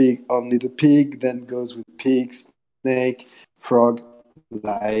into a pig, only the pig. Then goes with pig, snake, frog,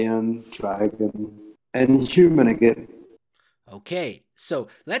 lion, dragon, and human again. Okay, so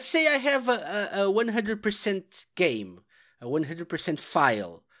let's say I have a 100% game, a 100%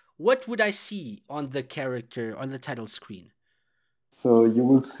 file. What would I see on the character, on the title screen? So you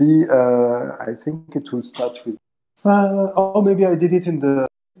will see, I think it will start with, maybe I did it in the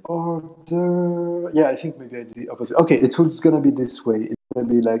order. Yeah, I think maybe I did the opposite. Okay, it's going to be this way. It's going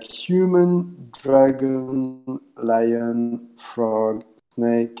to be like human, dragon, lion, frog,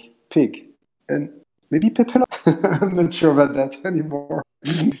 snake, pig, and maybe Pepe. I'm not sure about that anymore.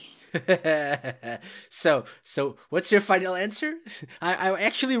 So what's your final answer? I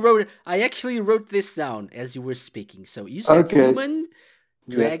actually wrote this down as you were speaking. So you said Okay. human,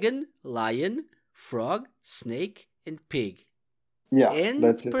 dragon, Yes. lion, frog, snake, and pig. Yeah, And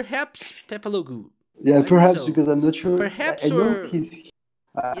that's it. perhaps Pepalogu. Yeah, right? perhaps So, because I'm not sure. Perhaps I know or he's.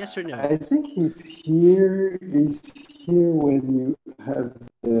 yes or no? I think he's here. He's here when you have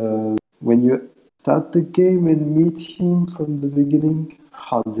when you start the game and meet him from the beginning.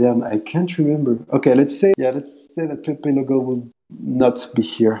 Oh damn, I can't remember. Okay, let's say that Pepe Logo will not be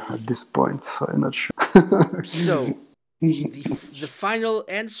here at this point. So I'm not sure. So the final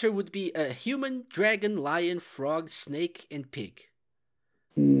answer would be a human, dragon, lion, frog, snake, and pig.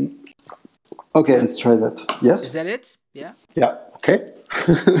 Okay, let's try that. Yes. Is that it? Yeah. Yeah. Okay.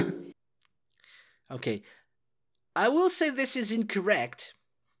 Okay. I will say this is incorrect.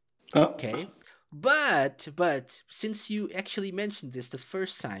 Oh. Okay. But since you actually mentioned this the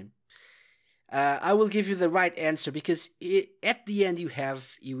first time, I will give you the right answer because at the end you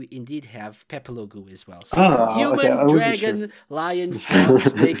indeed have Pepalogu as well. So human, okay. dragon, lion, frog,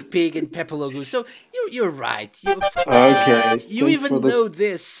 snake, pig, and Pepalogu. So you're right. Okay. You even know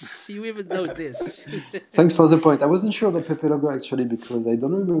this. You even know this. Thanks for the point. I wasn't sure about Pepe Logo actually because I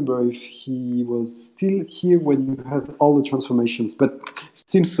don't remember if he was still here when you have all the transformations, but it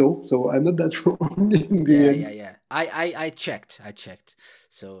seems so. So I'm not that wrong in the end. Yeah. I checked.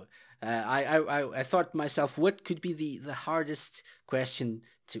 So I thought to myself, what could be the hardest question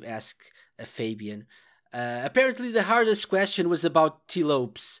to ask a Fabien? Apparently, the hardest question was about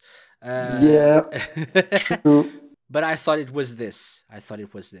Tilopes. Yeah, true. But I thought it was this.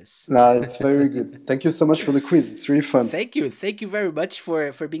 No, it's very good. Thank you so much for the quiz. It's really fun. Thank you very much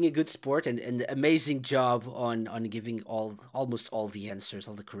for being a good sport and amazing job on giving almost all the answers,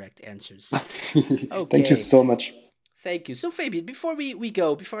 all the correct answers. Okay. Thank you so much. Thank you. So Fabien, before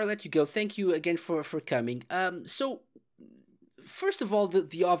I let you go, thank you again for coming. So first of all,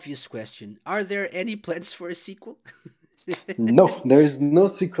 the obvious question: are there any plans for a sequel? No, there is no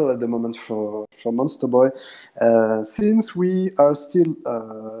sequel at the moment for Monster Boy. Since we are still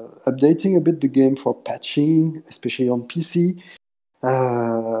updating a bit the game for patching, especially on PC,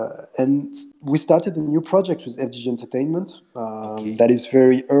 and we started a new project with FGG Entertainment. Okay. That is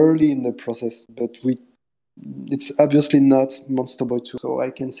very early in the process, but it's obviously not Monster Boy 2, so I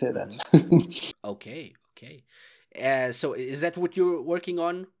can say that. Okay. So is that what you're working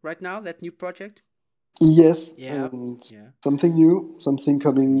on right now, that new project? Yes. Yeah. Something new, something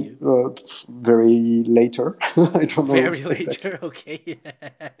coming very later. I don't know. Very later, okay.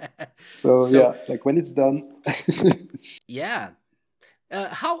 So yeah, like when it's done. Yeah.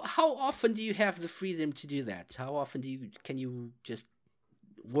 How often do you have the freedom to do that? How often can you just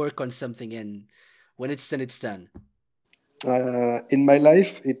work on something and when it's done, it's done? In my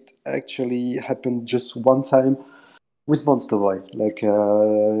life, it actually happened just one time with Monster Boy. Like,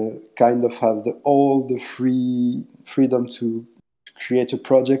 kind of have all the freedom to create a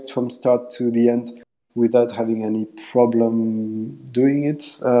project from start to the end without having any problem doing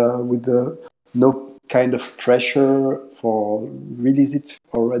it, with no kind of pressure for release it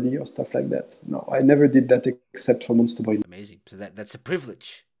already or stuff like that. No, I never did that except for Monster Boy. Amazing. So that's a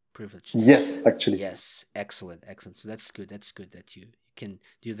privilege. Yes, actually. Yes, excellent. So that's good that you can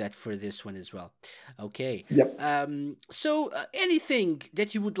do that for this one as well. Okay. Yep. So anything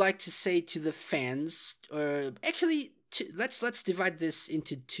that you would like to say to the fans, or actually, let's divide this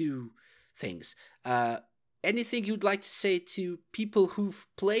into two things. Anything you'd like to say to people who've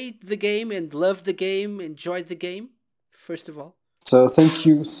played the game and loved the game, enjoyed the game, first of all? So thank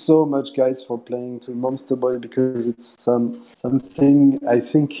you so much, guys, for playing to Monster Boy, because it's something I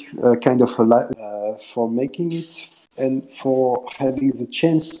think kind of for making it and for having the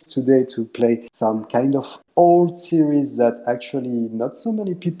chance today to play some kind of old series that actually not so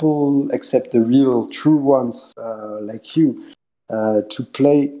many people, except the real true ones like you, to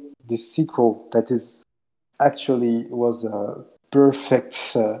play this sequel that is actually was a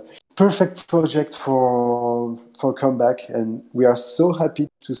perfect project for comeback, and we are so happy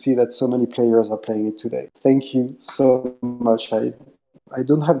to see that so many players are playing it today. Thank you so much. I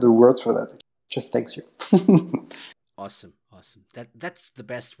don't have the words for that. Just thanks you. Awesome. Awesome. That's the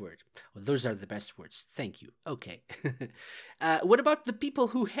best word. Well, those are the best words. Thank you. Okay. What about the people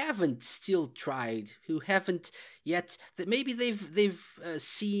who haven't still tried, who haven't yet? That maybe they've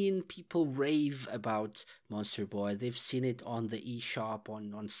seen people rave about Monster Boy. They've seen it on the eShop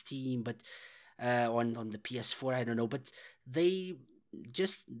on Steam, but on the PS4, I don't know. But they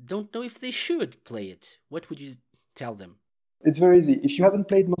just don't know if they should play it. What would you tell them? It's very easy. If you haven't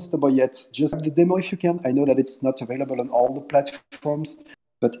played Monster Boy yet, just have the demo if you can. I know that it's not available on all the platforms,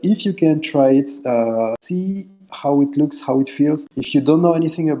 but if you can try it, see how it looks, how it feels. If you don't know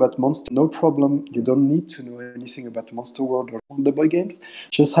anything about Monster, no problem. You don't need to know anything about Monster World or Wonder Boy games.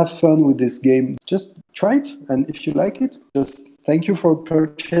 Just have fun with this game. Just try it, and if you like it, just thank you for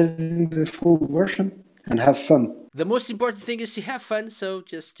purchasing the full version and have fun. The most important thing is to have fun, so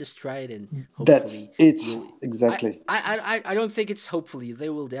just try it and hopefully that's it. Exactly. I don't think it's hopefully. They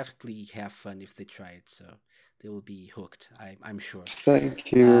will definitely have fun if they try it, so they will be hooked. I'm sure.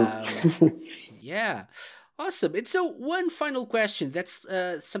 Thank you. Yeah, awesome. And so one final question. That's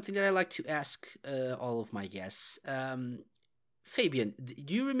something that I like to ask all of my guests. Fabien,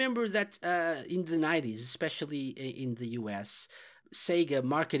 do you remember that in the 90s, especially in the US, Sega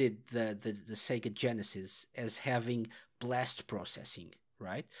marketed the Sega Genesis as having blast processing,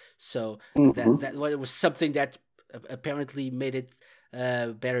 right? So that was something that apparently made it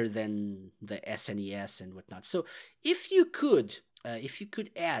better than the SNES and whatnot. So if you could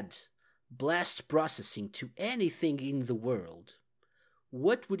add blast processing to anything in the world,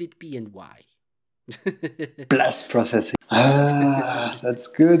 what would it be and why? Blast processing.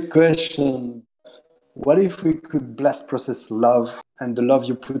 That's a good question. What if we could blast process love and the love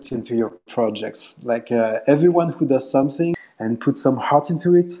you put into your projects? Like everyone who does something and put some heart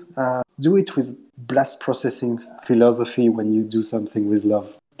into it, do it with blast processing philosophy when you do something with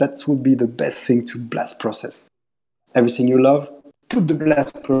love. That would be the best thing to blast process. Everything you love, put the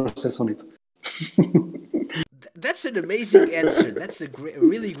blast process on it. That's an amazing answer. That's a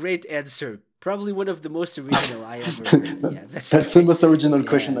really great answer. Probably one of the most original I ever heard. Yeah, that's the most original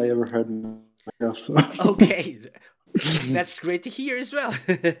question I ever heard. So. Okay, that's great to hear as well.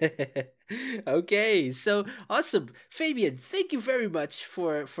 Okay, so awesome. Fabien, thank you very much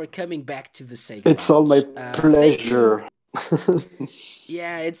for coming back to the Sega. It's all my pleasure.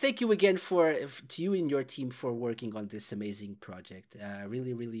 Yeah, and thank you again to you and your team for working on this amazing project.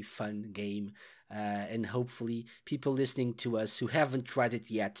 Really, really fun game. And hopefully people listening to us who haven't tried it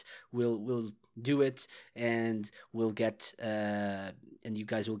yet will do it, and will get and you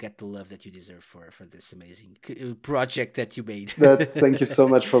guys will get the love that you deserve for this amazing project that you made. Thank you so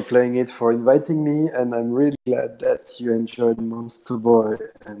much for playing it, for inviting me, and I'm really glad that you enjoyed Monster Boy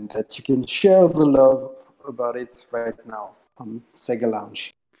and that you can share the love about it right now on Sega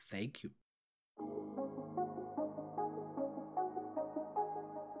Lounge. Thank you.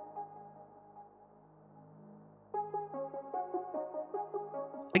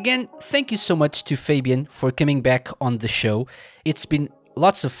 Again, thank you so much to Fabien for coming back on the show. It's been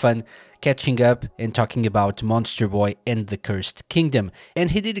lots of fun catching up and talking about Monster Boy and the Cursed Kingdom. And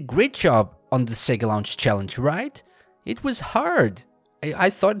he did a great job on the Sega Lounge Challenge, right? It was hard.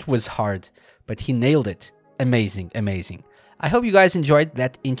 I thought it was hard, but he nailed it. Amazing, amazing. I hope you guys enjoyed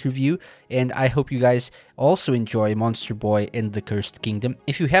that interview, and I hope you guys also enjoy Monster Boy and the Cursed Kingdom.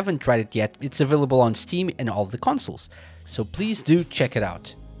 If you haven't tried it yet, it's available on Steam and all the consoles, so please do check it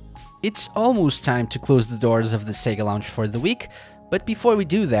out. It's almost time to close the doors of the Sega Lounge for the week, but before we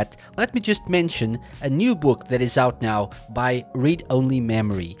do that, let me just mention a new book that is out now by Read Only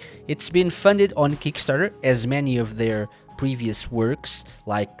Memory. It's been funded on Kickstarter, as many of their previous works,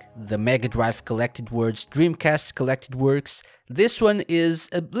 like the Mega Drive Collected Works, Dreamcast Collected Works. This one is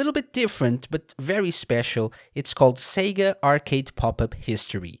a little bit different, but very special. It's called Sega Arcade Pop-Up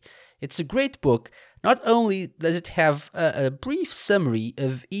History. It's a great book. Not only does it have a brief summary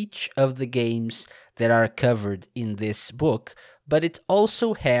of each of the games that are covered in this book, but it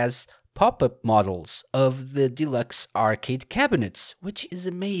also has pop-up models of the deluxe arcade cabinets, which is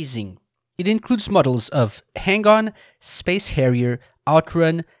amazing. It includes models of Hang-On, Space Harrier,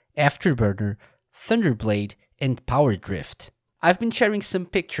 Outrun, Afterburner, Thunderblade, and Power Drift. I've been sharing some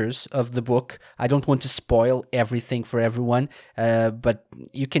pictures of the book. I don't want to spoil everything for everyone, but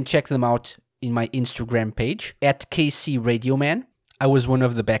you can check them out in my Instagram page, at KC Radioman. I was one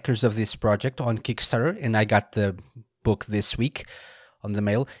of the backers of this project on Kickstarter, and I got the book this week on the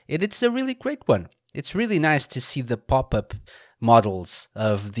mail. It's a really great one. It's really nice to see the pop-up models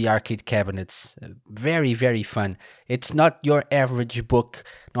of the arcade cabinets. Very, very fun. It's not your average book,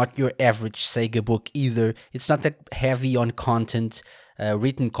 not your average Sega book either. It's not that heavy on content,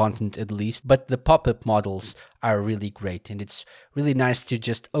 written content at least, but the pop-up models are really great, and it's really nice to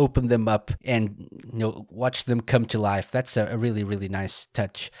just open them up and watch them come to life. That's a really, really nice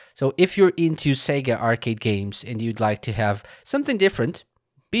touch. So if you're into Sega arcade games and you'd like to have something different,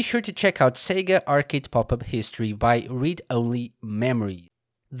 be sure to check out Sega Arcade Pop-Up History by Read Only Memory.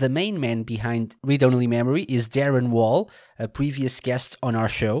 The main man behind Read Only Memory is Darren Wall, a previous guest on our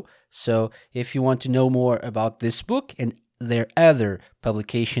show. So if you want to know more about this book and their other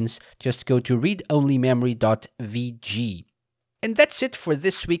publications, just go to readonlymemory.vg. And that's it for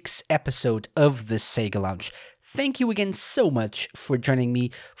this week's episode of the Sega Lounge. Thank you again so much for joining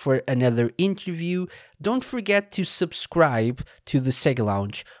me for another interview. Don't forget to subscribe to the Sega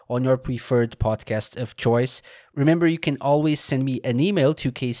Lounge on your preferred podcast of choice. Remember, you can always send me an email to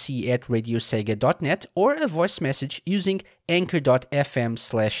kc@radiosega.net or a voice message using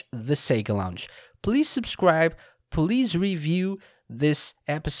anchor.fm/thesegalounge. Please subscribe. Please review this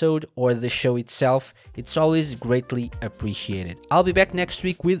episode or the show itself. It's always greatly appreciated. I'll be back next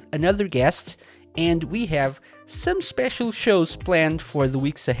week with another guest, and we have some special shows planned for the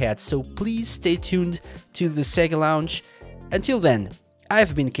weeks ahead, so please stay tuned to the Sega Lounge. Until then,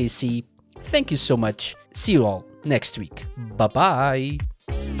 I've been KC. Thank you so much. See you all next week. Bye-bye.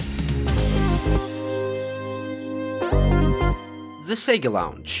 The Sega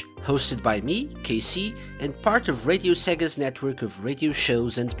Lounge, hosted by me, KC, and part of Radio Sega's network of radio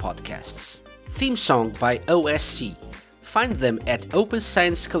shows and podcasts. Theme song by OSC. Find them at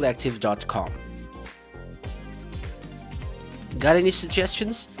opussciencecollective.com. Got any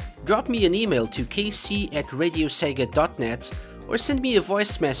suggestions? Drop me an email to kc@radiosega.net or send me a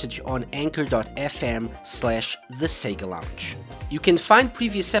voice message on anchor.fm/thesegalounge. You can find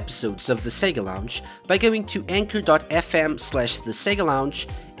previous episodes of the Sega Lounge by going to anchor.fm/thesegalounge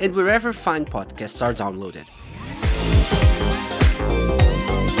and wherever fine podcasts are downloaded.